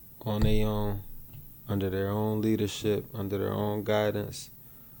on their own, under their own leadership, under their own guidance,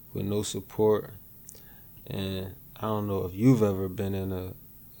 with no support. And I don't know if you've ever been in a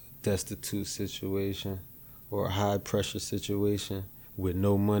destitute situation or a high pressure situation with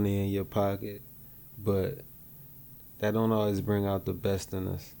no money in your pocket, but that don't always bring out the best in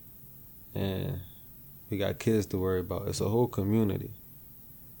us. And we got kids to worry about. It's a whole community.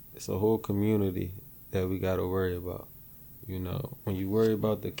 It's a whole community that we got to worry about. You know, when you worry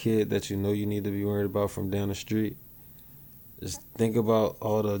about the kid that you know you need to be worried about from down the street, just think about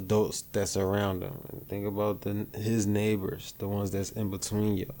all the adults that's around him. And think about his neighbors, the ones that's in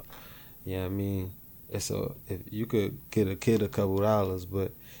between y'all. You know what I mean? If you could get a kid a couple dollars,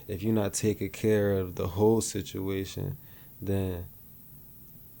 but if you're not taking care of the whole situation, then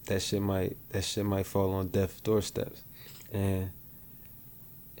that shit might fall on death doorsteps. And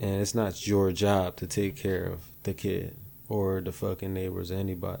it's not your job to take care of the kid or the fucking neighbors or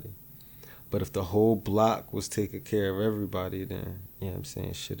anybody. But if the whole block was taking care of everybody, then, you know what I'm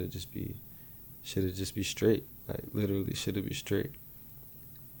saying, shit'll just be straight. Like, literally, shit'll be straight.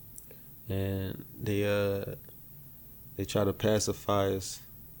 And they try to pacify us.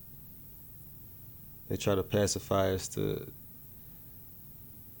 They try to pacify us to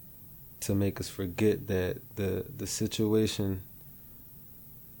make us forget that the situation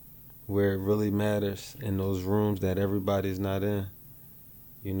where it really matters, in those rooms that everybody's not in,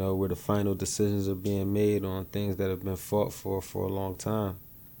 you know, where the final decisions are being made on things that have been fought for a long time,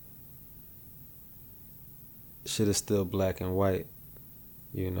 shit is still black and white,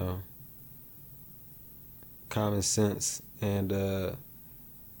 you know. Common sense and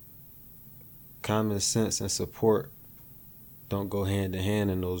support don't go hand in hand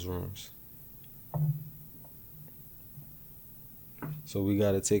in those rooms. So we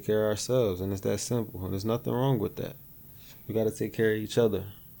got to take care of ourselves, and it's that simple, and there's nothing wrong with that. We got to take care of each other,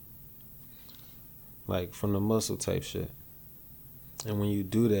 like from the muscle type shit. And when you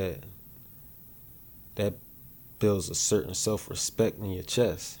do that, that builds a certain self-respect in your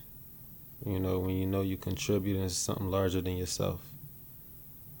chest. You know, when you know you contributing to something larger than yourself.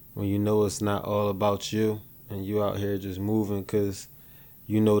 When you know it's not all about you and you out here just moving because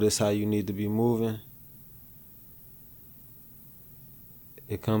you know this how you need to be moving.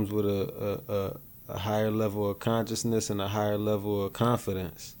 It comes with a higher level of consciousness and a higher level of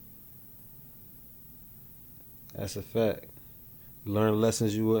confidence. That's a fact. You learn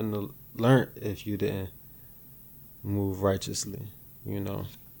lessons you wouldn't have learned if you didn't move righteously, you know.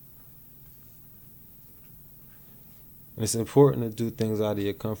 And it's important to do things out of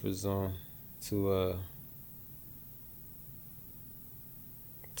your comfort zone to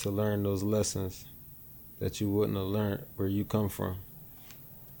learn those lessons that you wouldn't have learned where you come from.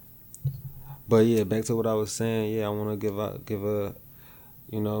 But yeah, back to what I was saying. Yeah, I want to give a,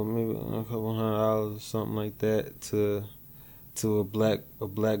 you know, maybe a couple $100 or something like that to a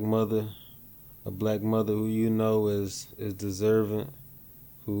black mother who you know is deserving,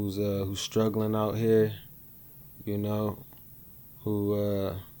 who's struggling out here, you know,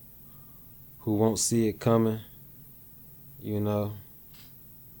 who won't see it coming, you know.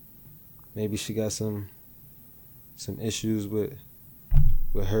 Maybe she got some issues with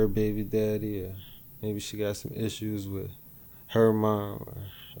her baby daddy, or maybe she got some issues with her mom,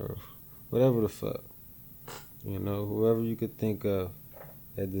 or whatever the fuck. You know, whoever you could think of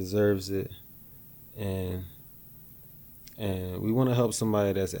that deserves it. And we want to help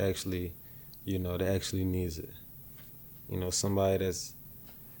somebody that's actually, you know, that actually needs it. You know, somebody that's,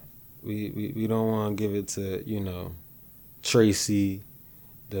 we don't want to give it to, you know, Tracy,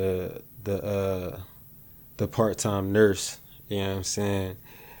 the part-time nurse. You know what I'm saying?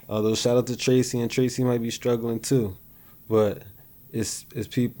 Although shout out to Tracy, and Tracy might be struggling too, but it's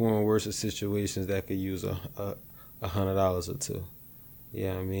people in worse situations that could use $100 or two. You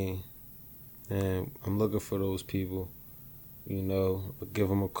know what I mean? And I'm looking for those people, you know, give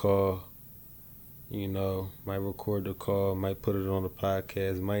them a call, you know, might record the call, might put it on the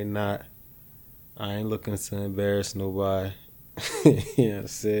podcast, might not. I ain't looking to embarrass nobody, you know what I'm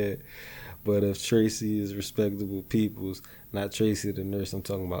saying? But if Tracy is respectable peoples, not Tracy the nurse, I'm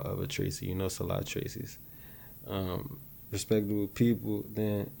talking about other Tracy, you know, it's a lot of Tracys. Respectable people,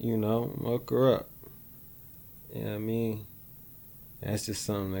 then, you know, hook her up. You know what I mean? That's just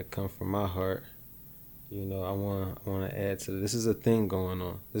something that comes from my heart. You know, I want to add to this. This is a thing going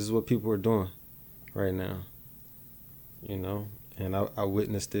on. This is what people are doing right now. You know, and I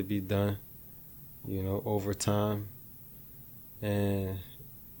witnessed it be done, you know, over time. And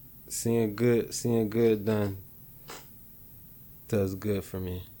seeing good done does good for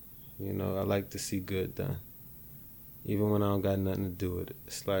me. You know, I like to see good done. Even when I don't got nothing to do with it.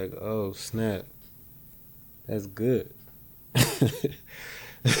 It's like, oh, snap. That's good.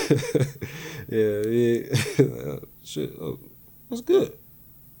 yeah. Shit, oh, that's good.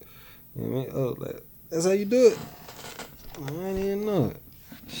 You know what I mean? Oh, that's how you do it. I didn't even know it.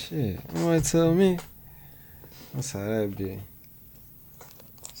 Shit, somebody tell me. That's how that be.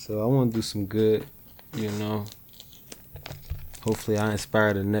 So I want to do some good, you know. Hopefully I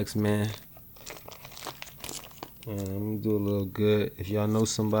inspire the next man. I'm going to do a little good. If y'all know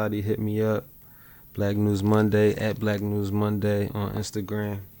somebody, hit me up. Black News Monday, at Black News Monday on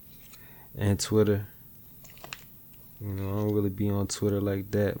Instagram and Twitter. You know, I don't really be on Twitter like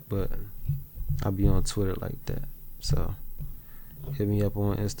that, but I be on Twitter like that. So hit me up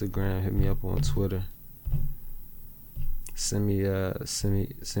on Instagram, hit me up on Twitter. Send me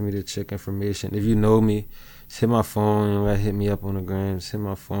the chick information. If you know me, just hit my phone. You hit me up on the gram. Just hit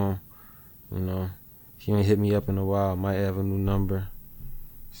my phone. You know, if you ain't hit me up in a while, I might have a new number.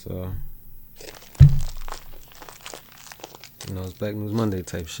 So You know, it's Black News Monday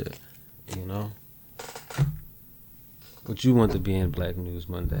type shit. You know? What you want to be in Black News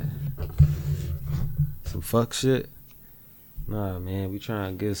Monday? Some fuck shit? Nah, man, we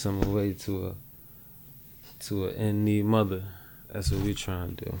trying to give some away to a in-need mother. That's what we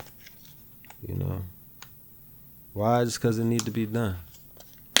trying to do. You know? Why? Just because it need to be done.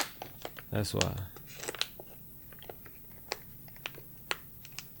 That's why.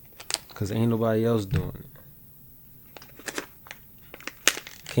 Because ain't nobody else doing it.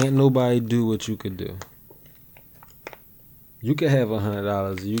 Can't nobody do what you could do. You could have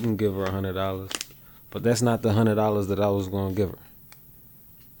 $100. You can give her $100. But that's not the $100 that I was going to give her.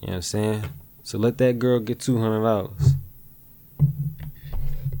 You know what I'm saying? So let that girl get $200.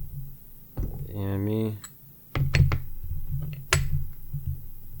 You know what I mean?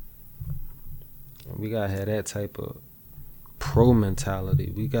 We gotta have that type of pro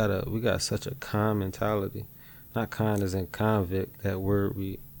mentality. We got such a con mentality. Not con as in convict, that word we,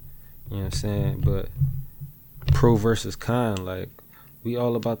 you know what I'm saying? But pro versus con, like, we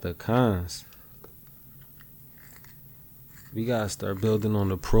all about the cons. We gotta start building on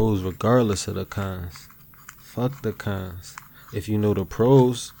the pros regardless of the cons. Fuck the cons. If you know the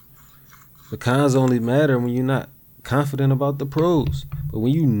pros, the cons only matter when you're not confident about the pros. But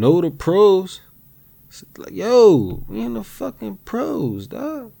when you know the pros, it's like, yo, we in the fucking pros,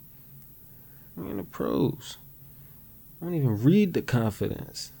 dog. We in the pros. I don't even read the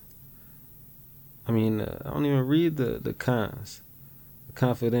confidence. I don't even read the cons, the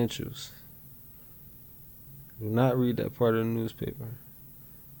confidentials. Do not read that part of the newspaper.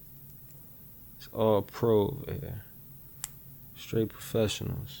 It's all pro over here. Straight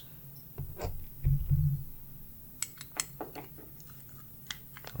professionals.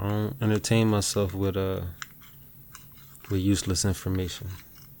 I don't entertain myself with useless information.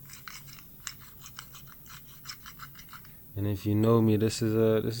 And if you know me, this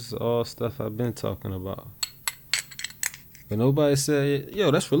is all stuff I've been talking about. But nobody said,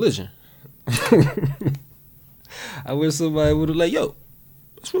 yo, that's religion. I wish somebody would have like, yo,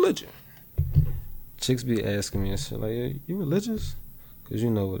 that's religion. Chicks be asking me and shit like, yo, you religious? Cause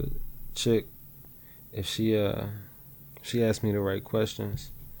you know what a chick, if she asks me the right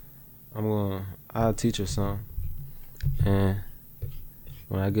questions, I'll teach her something. And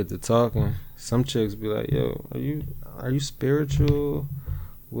when I get to talking, some chicks be like, yo, are you spiritual?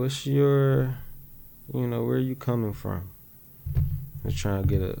 What's your, where are you coming from? I'm trying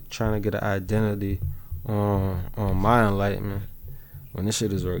to get an identity on my enlightenment when this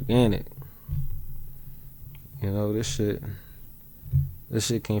shit is organic. This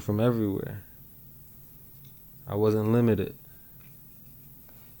shit came from everywhere. I wasn't limited.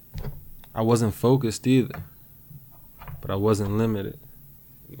 I wasn't focused either, but I wasn't limited.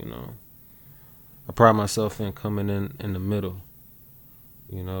 I pride myself in coming in the middle,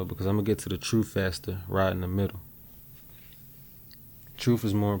 because I'm gonna get to the truth faster right in the middle. Truth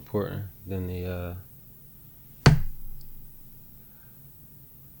is more important than the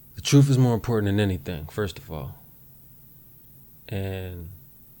truth is more important than anything, first of all. And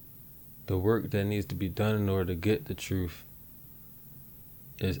the work that needs to be done in order to get the truth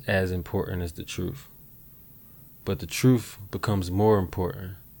is as important as the truth. But the truth becomes more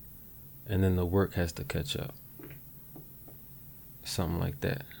important, and then the work has to catch up. Something like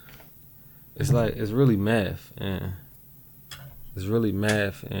that. It's really math, and it's really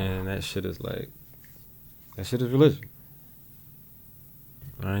math, and that shit is religion.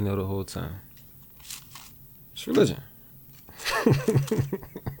 I ain't know the whole time. It's religion.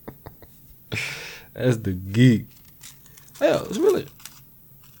 That's the geek. Hell, it's religion.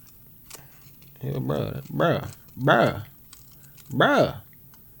 Yo, bruh.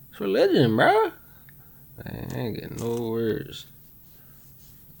 It's religion, bruh. I ain't getting no words.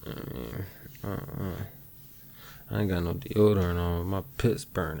 I ain't got no deodorant on. My pit's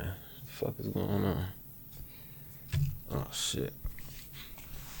burning. What the fuck is going on? Oh, shit.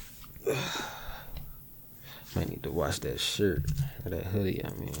 Might need to wash that shirt or that hoodie.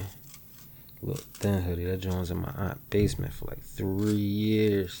 Little thin hoodie. That joint was in my aunt's basement for like 3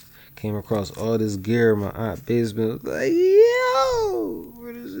 years. Came across all this gear in my aunt's basement. Was like, yo,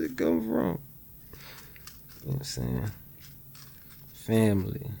 where does it come from? You know what I'm saying?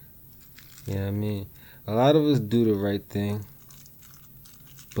 Family. You know what I mean? A lot of us do the right thing,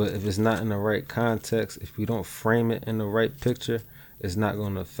 but if it's not in the right context, if we don't frame it in the right picture, it's not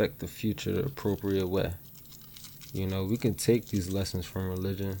going to affect the future the appropriate way. We can take these lessons from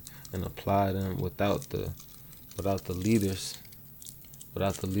religion and apply them without the leaders'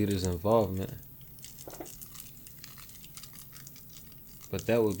 involvement. But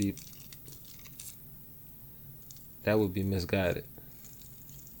that would be that would be misguided.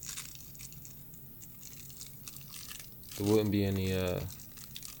 There wouldn't be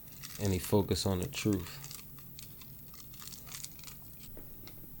any focus on the truth.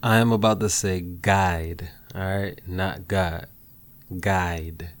 I am about to say guide, all right? Not God.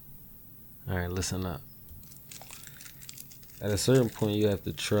 Guide. All right, listen up. At a certain point, you have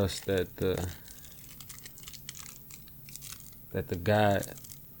to trust that the guide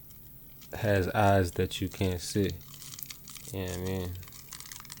has eyes that you can't see. You know what I mean?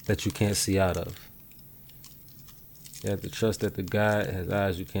 That you can't see out of. You have to trust that the guide has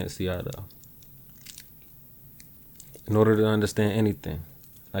eyes you can't see out of. In order to understand anything.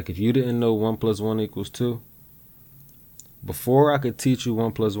 Like if you didn't know 1 + 1 = 2, before I could teach you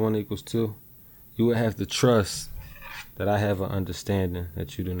 1 + 1 = 2, you would have to trust that I have an understanding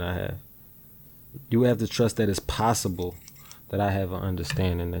that you do not have. You would have to trust that it's possible that I have an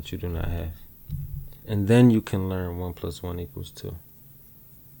understanding that you do not have. And then you can learn 1 + 1 = 2.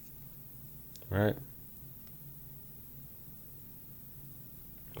 Right?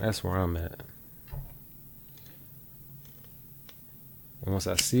 That's where I'm at. And once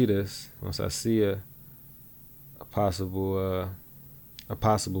I see this, once I see a possible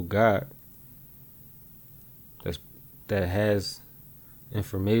God that has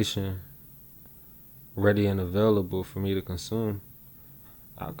information ready and available for me to consume,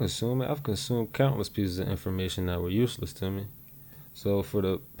 I'll consume it. I've consumed countless pieces of information that were useless to me. So for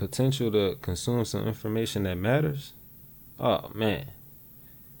the potential to consume some information that matters, oh man,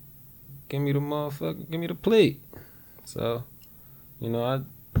 give me the motherfucker, give me the plate. So, you know, I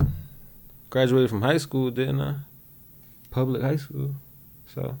graduated from high school, didn't I? Public high school.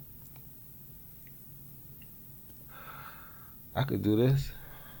 So I could do this.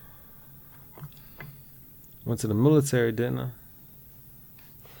 Went to the military, didn't I?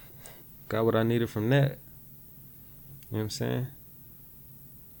 Got what I needed from that. You know what I'm saying?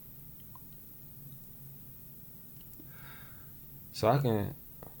 So I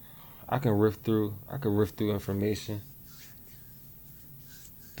can riff through information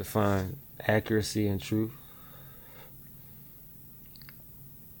to find accuracy and truth.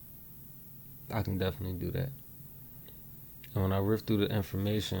 I can definitely do that. And when I riff through the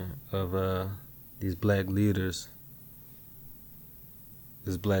information of these black leaders,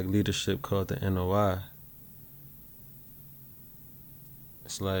 this black leadership called the NOI,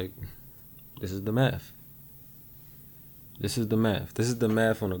 it's like, this is the math. This is the math. This is the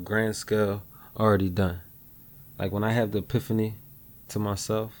math on a grand scale already done. Like when I have the epiphany to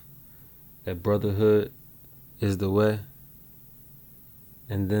myself that brotherhood is the way,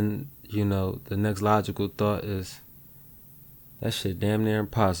 and then, you know, the next logical thought is, that shit damn near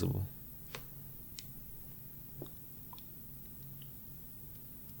impossible.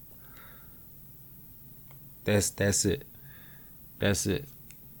 That's it. That's it.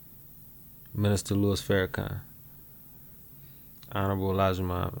 Minister Louis Farrakhan. Honorable Elijah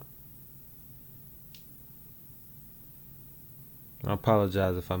Muhammad. I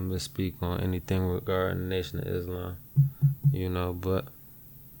apologize if I misspeak on anything regarding the Nation of Islam, you know, but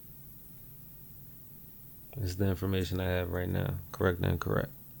it's the information I have right now, correct and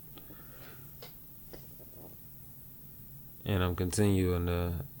incorrect. And I'm continuing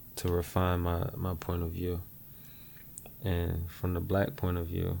to refine my point of view. And from the black point of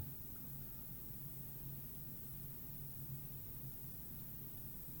view,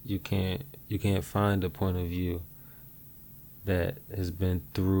 you can't find a point of view that has been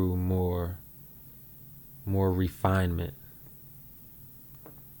through more refinement.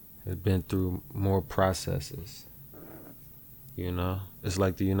 It's been through more processes. You know, it's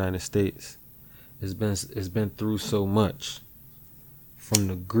like the United States. It's been through so much. From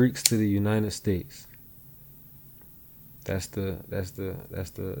the Greeks to the United States. That's the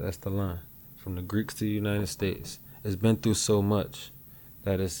line. From the Greeks to the United States. It's been through so much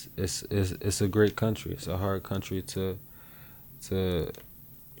that it's a great country. It's a hard country to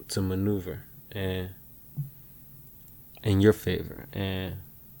maneuver and in your favor. And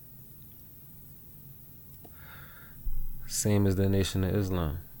same as the Nation of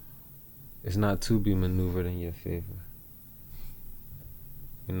Islam. It's not to be maneuvered in your favor.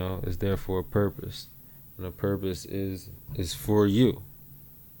 You know, it's there for a purpose. And the purpose is for you.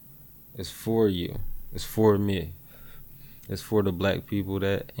 It's for you. It's for me. It's for the black people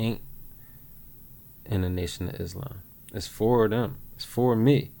that ain't in the Nation of Islam. It's for them. It's for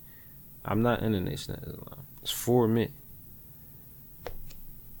me. I'm not in the Nation of Islam. It's for me.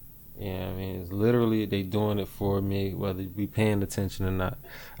 Yeah, I mean, it's literally they doing it for me, whether we paying attention or not.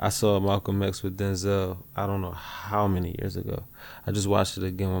 I saw Malcolm X with Denzel, I don't know how many years ago. I just watched it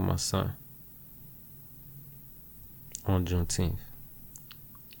again with my son. on Juneteenth.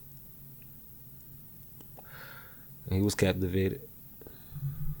 And he was captivated.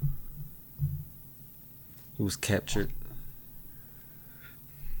 He was captured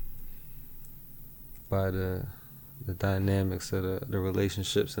by the dynamics of the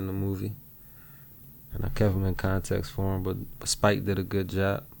relationships in the movie. And I kept him in context for him, but Spike did a good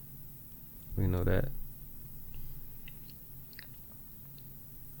job. We know that.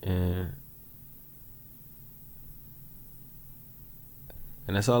 And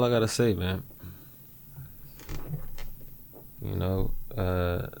that's all I gotta say, man. You know,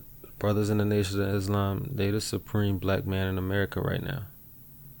 brothers in the Nation of Islam, they the supreme black man in America right now.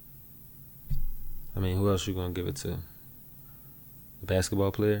 I mean, who else you gonna give it to? The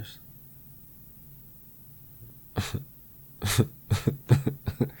basketball players?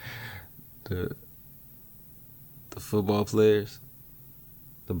 the football players?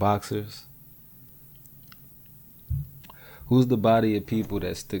 The boxers? Who's the body of people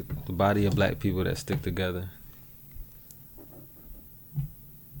that stick? The body of black people that stick together,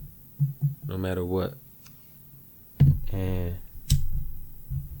 no matter what, and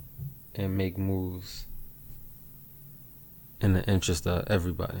make moves in the interest of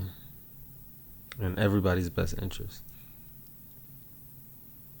everybody, in everybody's best interest.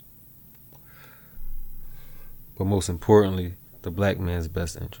 But most importantly, the black man's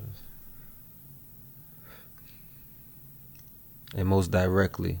best interest. And most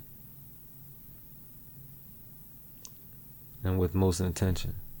directly, and with most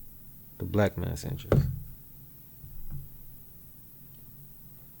intention, the black man's interest.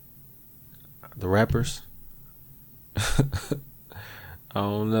 The rappers? I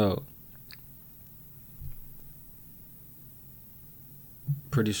don't know.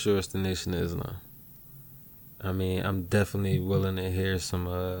 Pretty sure it's the Nation of Islam. I mean, I'm definitely willing to hear some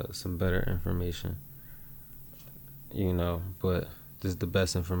better information. You know, but this is the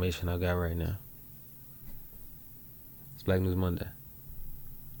best information I got right now. It's Black News Monday.